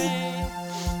 Sorry.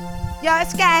 You're a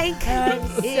skank.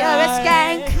 I'm You're a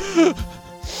skank.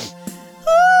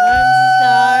 I'm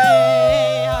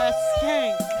sorry. You're a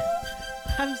skank.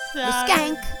 I'm You're a sorry.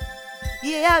 skank.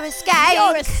 You're a skank.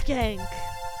 You're a skank.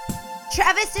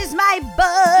 Travis is my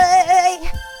boy.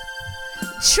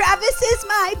 Travis is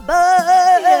my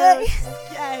boy.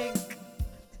 Skank.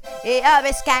 You're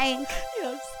a skank.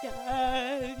 You're a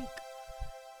skank.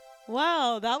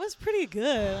 Wow, that was pretty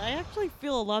good. I actually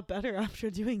feel a lot better after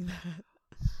doing that.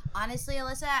 Honestly,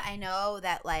 Alyssa, I know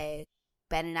that like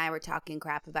Ben and I were talking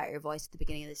crap about your voice at the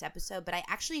beginning of this episode, but I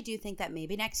actually do think that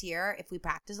maybe next year, if we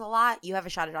practice a lot, you have a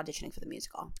shot at auditioning for the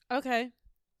musical. Okay.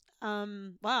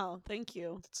 Wow, thank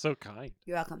you. That's so kind.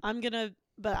 You're welcome.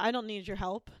 But I don't need your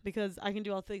help because I can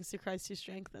do all things through Christ who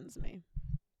strengthens me.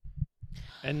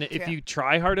 And if True. you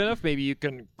try hard enough, maybe you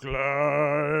can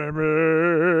climb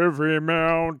every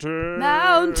mountain.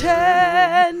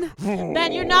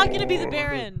 Ben, you're not going to be the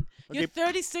Baron. You're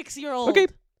Okay. 36-year-old. Okay.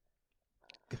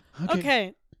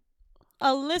 Okay.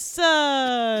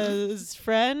 Alyssa's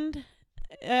friend,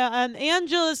 and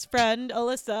Angela's friend,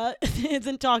 Alyssa,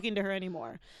 isn't talking to her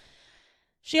anymore.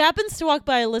 She happens to walk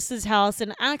by Alyssa's house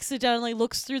and accidentally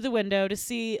looks through the window to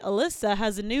see Alyssa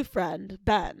has a new friend,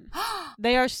 Ben.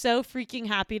 They are so freaking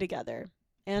happy together.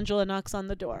 Angela knocks on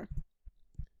the door.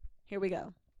 Here we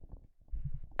go.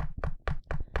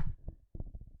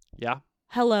 Yeah.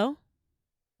 Hello?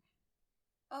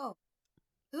 Oh,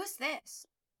 who's this?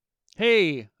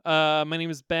 Hey, my name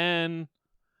is Ben.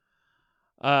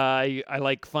 I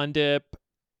like Fun Dip.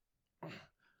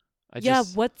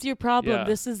 What's your problem? yeah.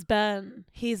 This is Ben.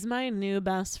 He's my new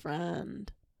best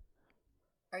friend.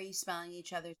 Are you smelling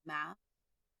each other's mouth?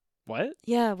 What?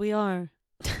 Yeah, we are.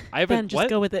 I haven't. Ben, just what?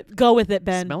 go with it. Go with it,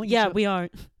 Ben. Smelling each yeah, other- we are.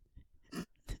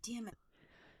 Damn it.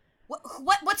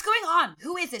 What's going on?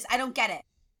 Who is this? I don't get it.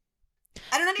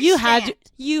 I don't understand.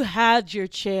 You had your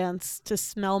chance to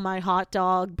smell my hot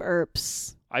dog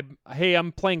burps.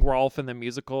 I'm playing Rolf in the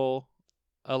musical.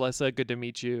 Alyssa, good to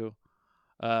meet you.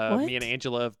 Me and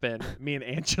Angela have been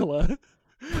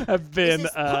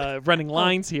running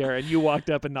lines here, and you walked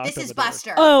up and knocked This on is the door.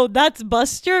 Buster. Oh, that's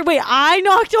Buster? Wait, I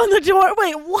knocked on the door.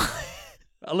 Wait, what?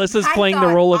 Alyssa's I playing the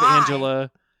thought role of I-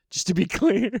 Angela, just to be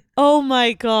clear. Oh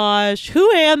my gosh. Who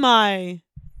am I?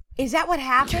 Is that what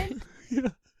happened? Yeah.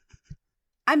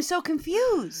 I'm so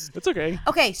confused. It's okay.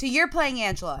 Okay, so you're playing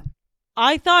Angela.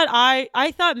 I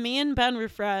thought me and Ben were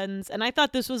friends, and I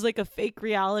thought this was like a fake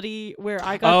reality where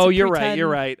I got Oh, to you're right. pretend- You're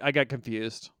right. I got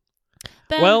confused.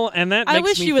 Ben, Well, and that I makes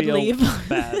wish me you would feel leave.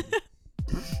 bad.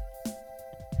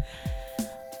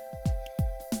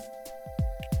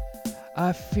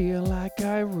 I feel like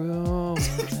I ruined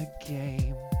the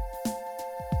game,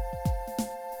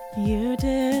 You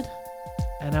did.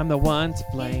 and I'm the one to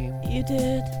blame. You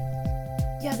did.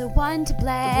 You're the one to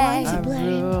blame. To I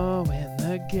blame. ruined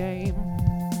the game,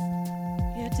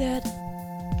 You did.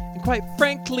 and quite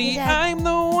frankly, You did. I'm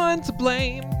the one to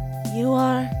blame. You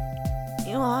are.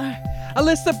 You are.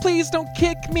 Alyssa, please don't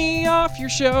kick me off your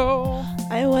show.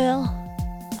 I will.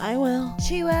 I will.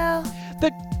 She will.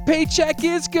 The paycheck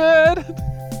is good.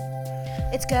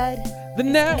 It's good. The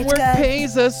network good.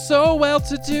 pays us so well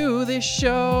to do this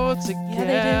show they do.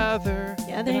 together.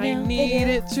 Yeah, they and I do. need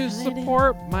it to Yeah, they do.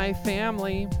 support my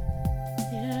family.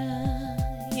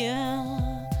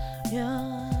 Yeah.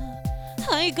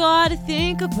 I gotta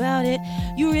think about it.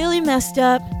 You really messed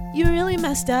up. You really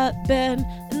messed up, Ben.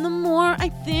 And the more I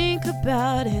think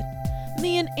about it,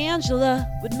 me and Angela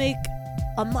would make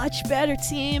a much better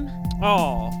team.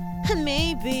 Oh, And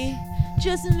maybe,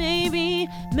 just maybe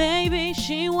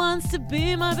she wants to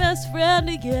be my best friend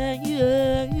again.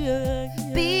 Yeah.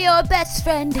 Be your best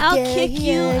friend again. I'll kick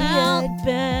you yeah. out,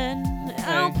 Ben.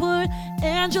 I'll put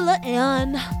Angela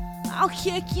in. I'll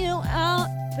kick you out,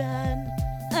 Ben.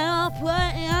 I'll put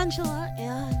Angela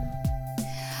in.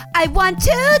 I want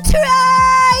to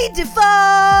try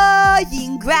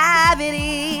defying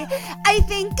gravity. I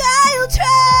think I'll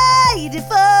try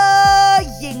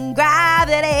defying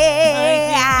gravity.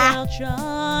 I'll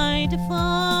try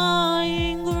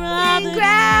defying gravity.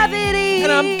 Gravity.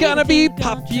 and I'm gonna be Think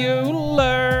I'll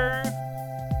popular.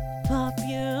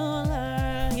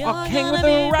 Popular. You're I'll hang with gonna the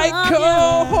be right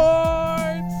popular.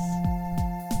 cohorts.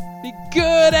 Be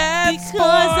good at Because sports.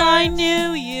 I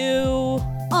knew you.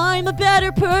 I'm a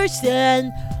better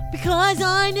person. Because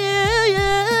I knew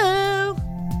you.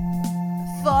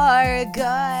 For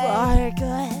good. For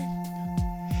good.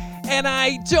 And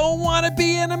I don't want to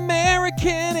be an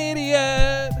American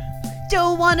idiot.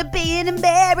 Don't want to be an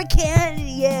American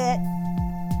yet.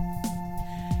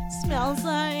 Smells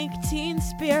like Teen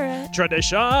Spirit.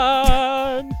 Tradition.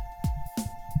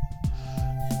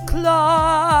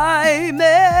 Climb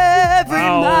every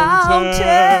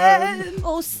mountain.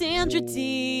 Oh, Sandra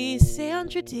D.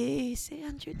 Sandra D.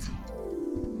 Sandra D.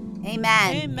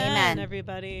 Amen. Amen,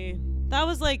 everybody. That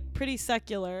was like pretty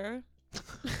secular.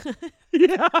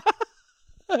 Yeah.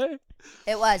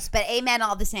 It was, but amen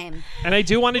all the same. And I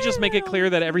do want to just make it clear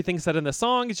that everything said in the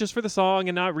song is just for the song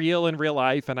and not real in real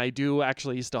life. And I do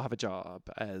actually still have a job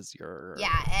as your. Yeah,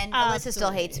 and Alyssa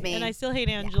still hates me. And I still hate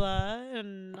Angela,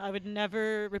 and I would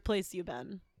never replace you,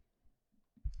 Ben.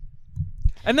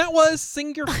 And that was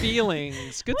Sing Your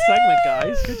Feelings. Good segment,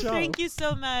 guys. Good job. Thank you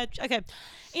so much. Okay.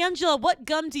 Angela, what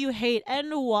gum do you hate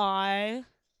and why?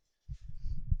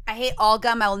 I hate all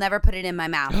gum. I will never put it in my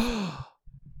mouth.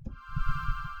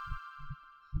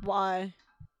 Why?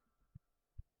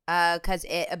 Because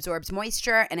it absorbs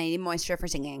moisture, and I need moisture for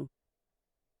singing.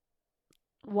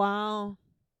 Wow.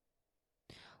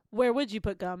 Where would you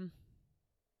put gum?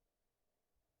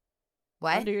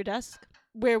 What? Under your desk?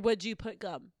 Where would you put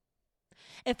gum?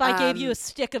 If I gave you a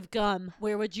stick of gum,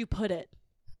 where would you put it?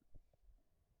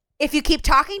 If you keep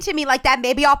talking to me like that,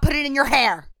 maybe I'll put it in your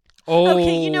hair.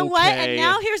 Okay, you know what? Okay. And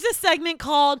now here's a segment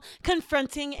called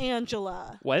Confronting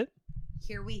Angela. What?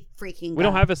 Here we freaking go. We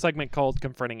don't have a segment called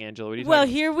Confronting Angela. What are you Well,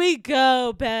 talking here we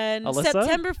go, Ben. Alyssa?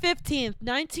 September 15th,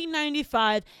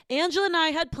 1995. Angela and I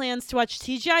had plans to watch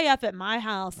TGIF at my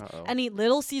house Uh-oh. and eat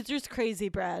Little Caesars Crazy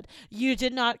Bread. You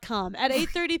did not come. At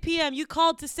 8:30 p.m., you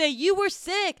called to say you were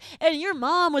sick and your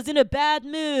mom was in a bad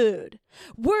mood.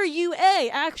 Were you A,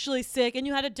 actually sick and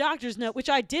you had a doctor's note, which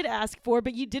I did ask for,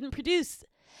 but you didn't produce?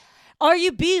 Are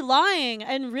you B, lying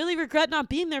and really regret not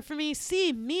being there for me?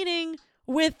 C, meeting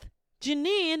with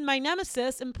Janine, my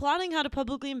nemesis, and plotting how to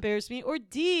publicly embarrass me? Or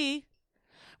D,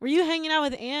 were you hanging out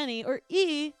with Annie? Or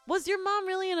E, was your mom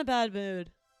really in a bad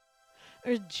mood?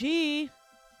 Or G,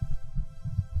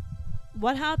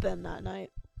 what happened that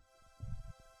night?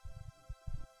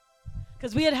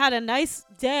 Because we had had a nice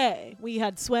day. We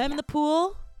had swam in the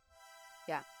pool.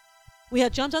 Yeah. We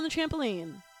had jumped on the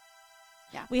trampoline.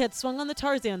 Yeah. We had swung on the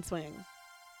Tarzan swing.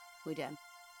 We did.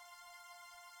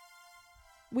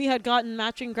 We had gotten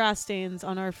matching grass stains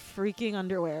on our freaking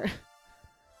underwear.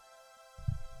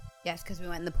 Yes, because we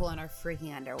went in the pool in our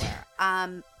freaking underwear.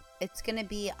 It's gonna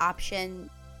be option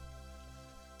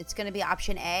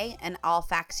A, and I'll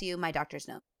fax you my doctor's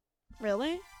note.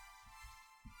 Really?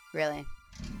 Really.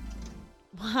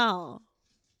 Wow.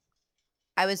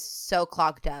 I was so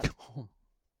clogged up.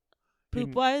 Poop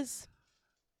wise?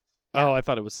 Oh, I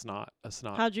thought it was snot. A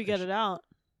snot. How'd you get it out?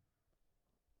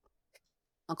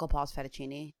 Uncle Paul's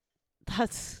fettuccine.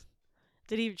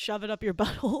 Did he shove it up your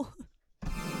butthole?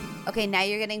 Okay, now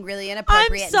you're getting really I'm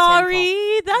inappropriate. and sorry.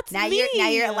 sinful. That's Now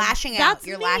me. you're lashing out. That's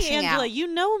You're me, lashing Angela. out. You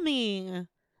know me.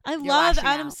 I You're love lashing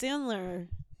Adam out. Sandler.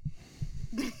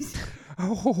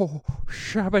 Oh,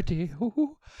 shabby.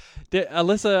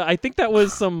 Alyssa, I think that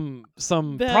was some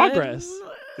Ben. progress.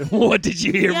 What did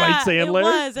you hear, Yeah, Mike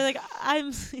Sandler? It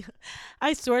was.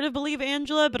 I sort of believe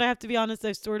Angela, but I have to be honest,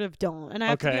 I sort of don't. And I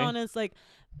have to be Okay. honest, like,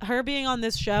 her being on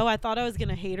this show, I thought I was going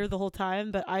to hate her the whole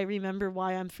time, but I remember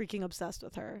why I'm freaking obsessed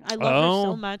with her. I love her Oh.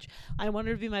 so much. I want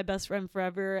her to be my best friend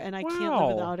forever, and I can't Wow.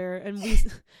 live without her. And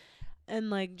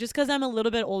and like, just because I'm a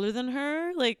little bit older than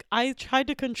her, like, I tried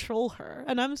to control her,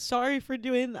 and I'm sorry for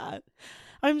doing that.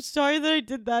 I'm sorry that I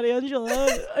did that, Angela.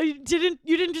 You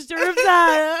didn't deserve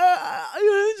that.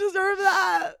 You didn't deserve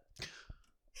that.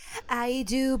 I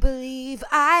do believe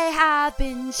I have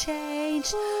been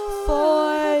changed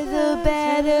for the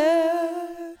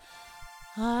better.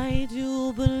 I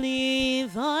do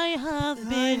believe I have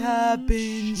been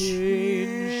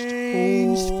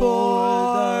changed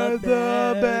for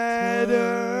the better.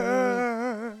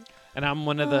 And I'm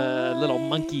one of the little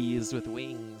monkeys with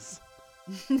wings.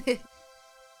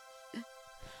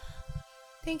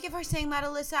 Thank you for saying that,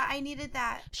 Alyssa. I needed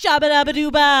that.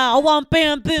 Shabba-dabba-doo-bow, womp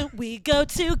bam boom. We go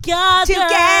together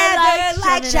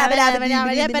Like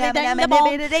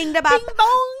shabba-dabba-dabba-dabba-ding-da-bong. Ding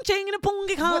bong,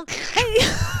 ching-a-pongy-kong. Hey.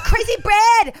 Crazy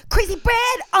bread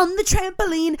on the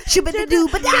trampoline.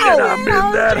 Shoo-ba-da-doo-ba-dow. And I'm in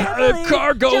that trampoline,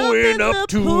 car jump in going the up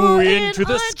to pool in into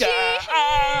the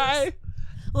high sky.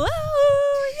 Woo,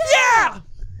 Yeah!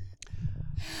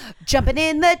 Jumping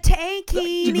in the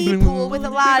tankini pool with a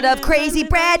lot of crazy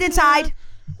bread inside.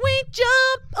 We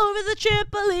jump over the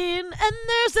trampoline, and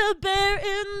there's a bear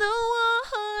in the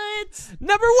woods.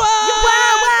 Number one!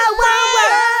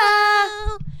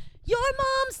 Wow. Your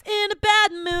mom's in a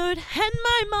bad mood, and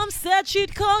my mom said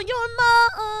she'd call your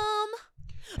mom.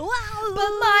 Wow. But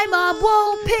my mom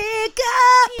won't pick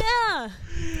up. Yeah.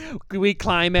 We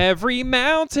climb every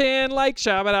mountain like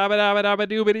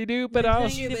shabba-dabba-dabba-dabba-doobity-doo,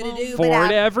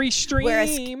 ford every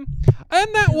stream.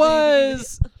 And that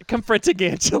was Confronting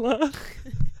Angela.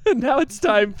 And now it's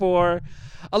time for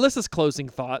Alyssa's closing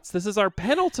thoughts. This is our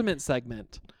penultimate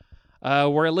segment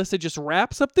where Alyssa just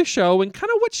wraps up the show and kind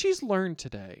of what she's learned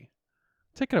today.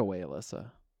 Take it away,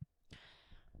 Alyssa.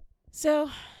 So,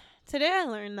 today I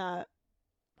learned that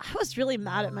I was really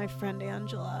mad at my friend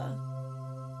Angela.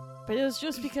 But it was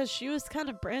just because she was kind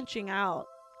of branching out,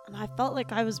 and I felt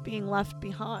like I was being left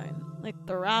behind. Like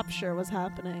the rapture was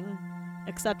happening,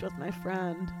 except with my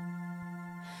friend.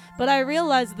 But I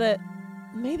realized that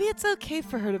maybe it's okay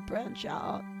for her to branch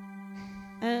out.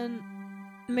 And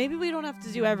maybe we don't have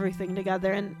to do everything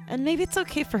together, and maybe it's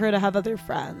okay for her to have other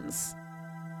friends.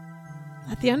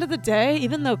 At the end of the day,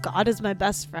 even though God is my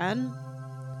best friend,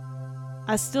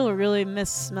 I still really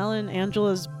miss smelling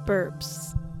Angela's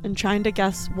burps and trying to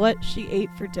guess what she ate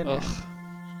for dinner. Ugh.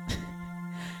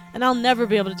 And I'll never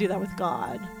be able to do that with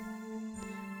God.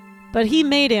 But he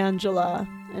made Angela,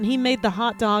 and he made the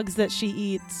hot dogs that she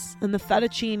eats, and the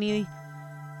fettuccine,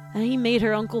 and he made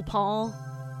her Uncle Paul.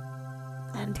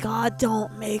 And God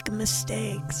don't make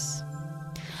mistakes.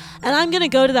 And I'm gonna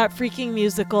go to that freaking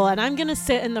musical, and I'm gonna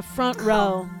sit in the front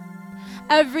row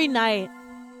every night,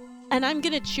 and I'm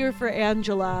gonna cheer for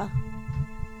Angela.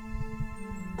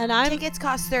 And I'm Tickets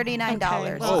cost $39.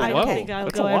 Okay, well, Oh, I whoa. don't think I'll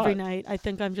That's go a every lot. night. I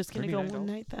think I'm just gonna go $39? one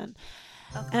night then.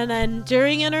 Okay. And then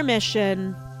during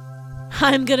intermission,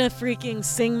 I'm gonna freaking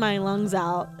sing my lungs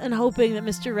out and hoping that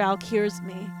Mr. Rauk hears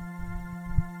me.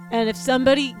 And if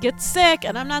somebody gets sick,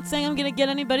 and I'm not saying I'm gonna get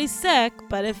anybody sick,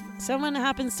 but if someone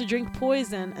happens to drink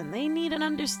poison and they need an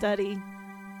understudy,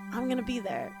 I'm gonna be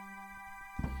there.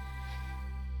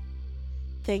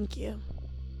 Thank you.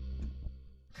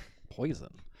 Poison.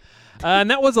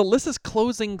 And that was Alyssa's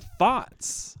closing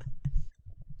thoughts.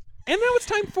 And now it's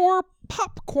time for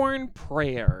popcorn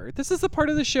prayer. This is the part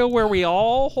of the show where we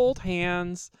all hold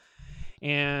hands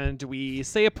and we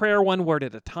say a prayer one word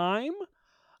at a time.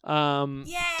 Yay!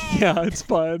 Yeah, it's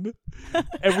fun.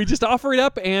 And we just offer it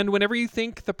up, and whenever you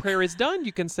think the prayer is done,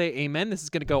 you can say amen. This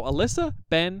is going to go Alyssa,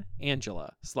 Ben,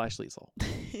 Angela, /Liesel.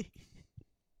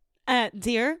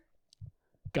 Dear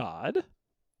God.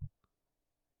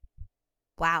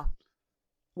 Wow.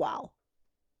 Wow.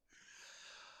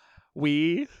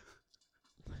 We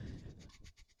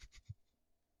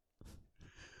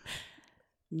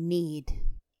Need.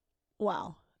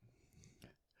 Wow.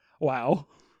 Wow.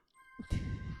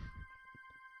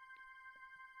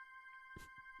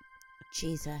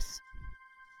 Jesus.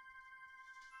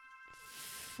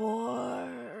 For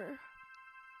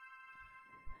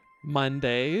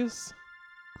Mondays.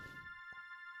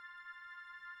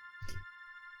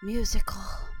 Musical.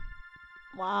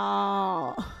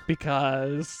 wow.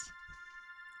 Because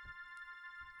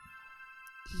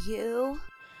You.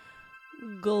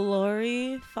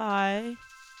 Glorify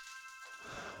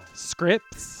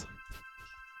scripts.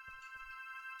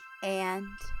 And.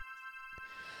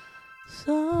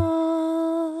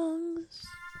 songs.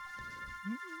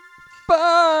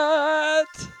 But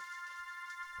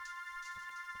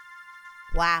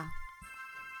Wow.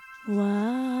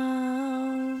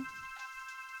 Wow.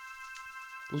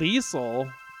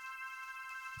 Liesel.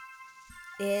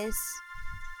 Is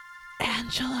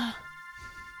Angela.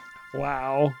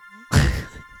 Wow.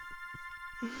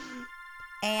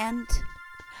 and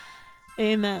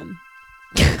Amen.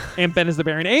 And Ben is the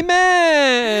Baron.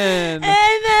 Amen.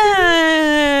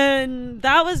 Amen.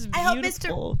 That was I hope Mr.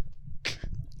 beautiful.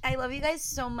 I love you guys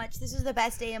so much. This was the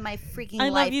best day of my freaking I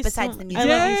love life you besides so, the I music.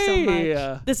 love you so Yay.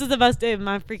 much. This is the best day of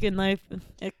my freaking life.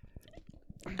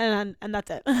 And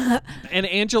that's it. And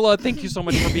Angela, thank you so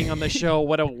much for being on the show.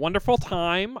 What a wonderful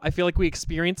time. I feel like we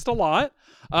experienced a lot.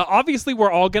 Obviously, we're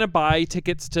all going to buy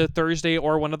tickets to Thursday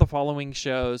or one of the following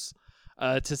shows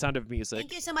to Sound of Music.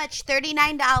 Thank you so much.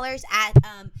 $39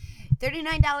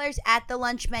 at the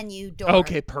lunch menu door.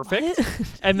 Okay, perfect.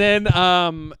 And then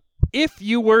if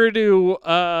you were to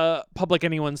publicize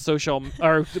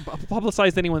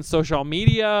anyone's social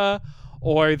media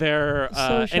or their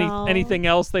anything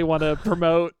else they want to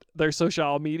promote, their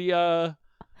social media,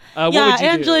 what would you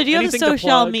Angela, do you Anything to have a social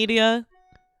plug? media?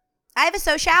 I have a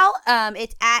social.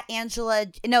 It's at Angela.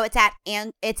 No, it's at.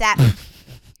 Damn It's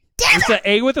it! an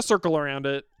A with a circle around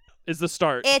it is the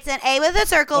start. It's an A with a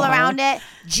circle around it.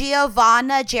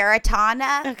 Giovanna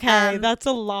Geritana. Okay, that's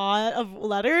a lot of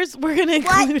letters. We're gonna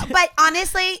include. What? But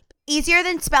honestly, easier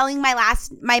than spelling my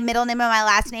middle name and my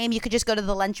last name. You could just go to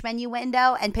the lunch menu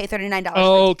window and pay $39.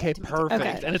 Okay, perfect.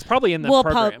 Okay. And it's probably in the we'll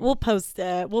program. we'll post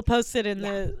it. We'll post it in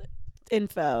the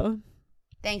info.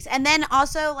 Thanks. And then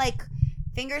also, like,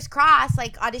 fingers crossed,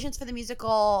 like, auditions for the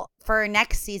musical for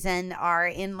next season are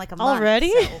in like a month.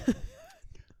 Already? So.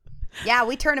 Yeah,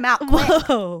 we turn them out quick.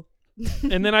 Whoa.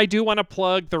 And then I do want to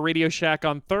plug the Radio Shack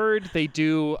on 3rd. They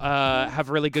do have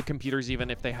really good computers, even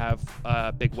if they have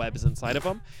big webs inside of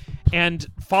them. And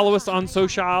follow us on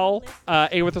social,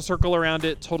 A with a circle around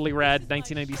it, Totally Rad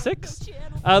 1996.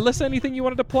 Alyssa, anything you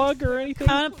wanted to plug or anything?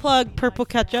 I want to plug Purple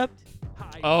Ketchup.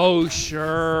 Oh,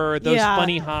 sure. Those Yeah.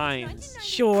 funny Hinds.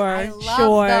 Sure,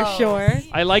 love those. sure.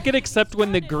 I like it except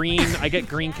when the green, I get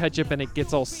green ketchup and it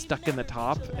gets all stuck in the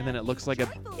top and then it looks like a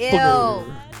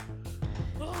booger.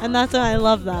 And that's why I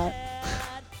love that.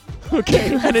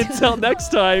 Okay, and until next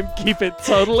time, keep it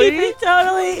totally Keep it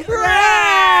totally rad.